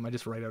fun doing them. I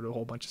just write out a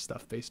whole bunch of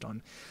stuff based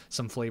on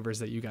some flavors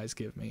that you guys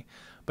give me.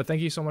 But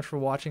thank you so much for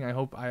watching. I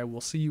hope I will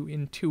see you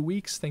in 2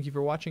 weeks. Thank you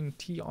for watching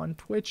Tea on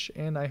Twitch,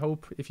 and I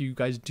hope if you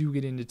guys do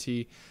get into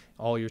tea,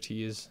 all your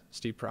tea is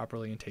steeped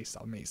properly and tastes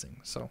amazing.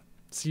 So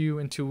see you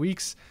in 2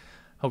 weeks.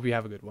 Hope you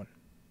have a good one.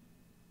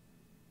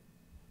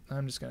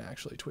 I'm just going to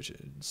actually Twitch it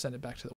and send it back to the